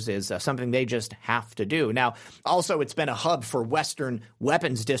partners is something they just have to do. Now, also, it's been a hub for Western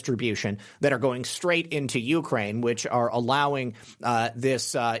weapons distribution that are going straight into Ukraine, which are allowing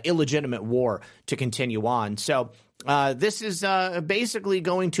this illegitimate war to continue on. So this is basically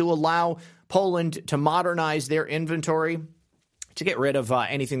going to allow Poland to modernize their inventory, to get rid of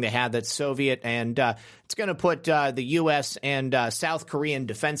anything they had that's Soviet, and it's going to put the U.S. and South Korean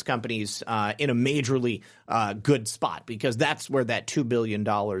defense companies in a majorly good spot, because that's where that $2 billion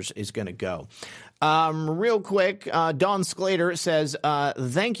is going to go. Real quick, Dawn Sclater says,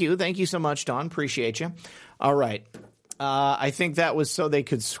 thank you. Thank you so much, Dawn. Appreciate you. All right. I think that was so they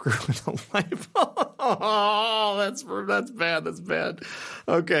could screw in the light bulb. Oh, that's bad. That's bad.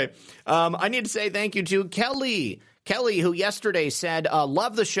 Okay. I need to say thank you to Kelly, who yesterday said,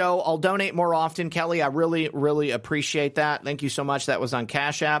 love the show. I'll donate more often. Kelly, I really, really appreciate that. Thank you so much. That was on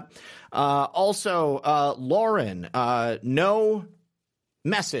Cash App. Also, Lauren, no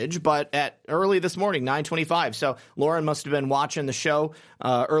message, but at early this morning, 9:25. So Lauren must have been watching the show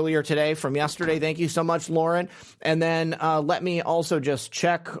earlier today from yesterday. Thank you so much, Lauren. And then let me also just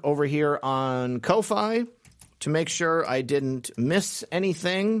check over here on Ko-Fi to make sure I didn't miss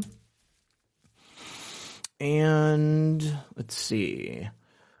anything. And let's see.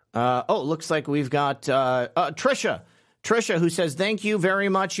 Looks like we've got Trisha. Trisha, who says, thank you very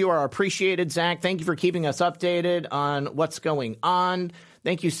much. You are appreciated, Zach. Thank you for keeping us updated on what's going on.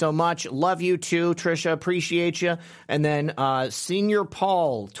 Thank you so much. Love you too, Trisha. Appreciate you. And then Senior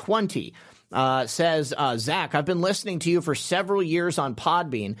Paul, 20, says, Zach, I've been listening to you for several years on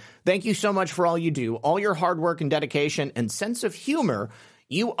Podbean. Thank you so much for all you do, all your hard work and dedication and sense of humor.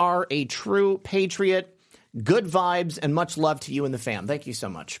 You are a true patriot. Good vibes and much love to you and the fam. Thank you so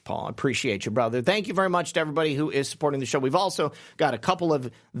much, Paul. I appreciate you, brother. Thank you very much to everybody who is supporting the show. We've also got a couple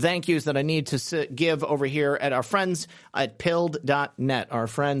of thank yous that I need to give over here at our friends at pilled.net, our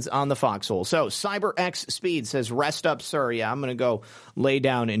friends on the Foxhole. So CyberX Speed says, rest up, sir. Yeah, I'm going to go lay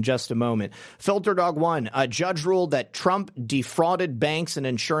down in just a moment. Filter Dog 1, a judge ruled that Trump defrauded banks and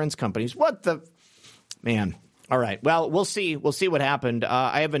insurance companies. What the man? All right. Well, we'll see. We'll see what happened.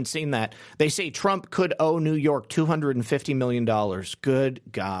 I haven't seen that. They say Trump could owe New York $250 million. Good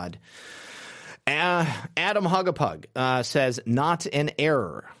God. Adam Hugapug says, not an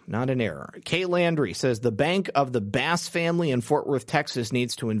error. Not an error. Kay Landry says, the bank of the Bass family in Fort Worth, Texas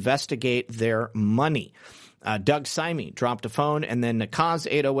needs to investigate their money. Doug Simey dropped a phone, and then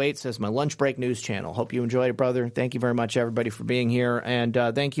Nakaz808 says, my lunch break news channel. Hope you enjoyed it, brother. Thank you very much, everybody, for being here. And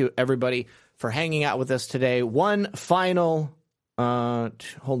thank you, everybody, for hanging out with us today. One final,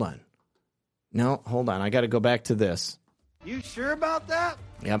 hold on. No, hold on. I got to go back to this. You sure about that?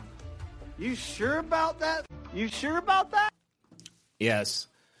 Yep. You sure about that? You sure about that? Yes.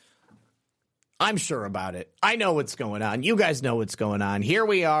 I'm sure about it. I know what's going on. You guys know what's going on. Here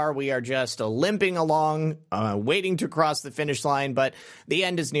we are. We are just limping along, waiting to cross the finish line. But the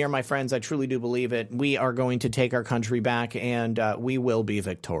end is near, my friends. I truly do believe it. We are going to take our country back, and we will be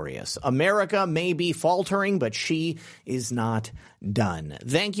victorious. America may be faltering, but she is not done.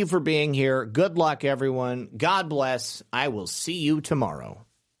 Thank you for being here. Good luck, everyone. God bless. I will see you tomorrow.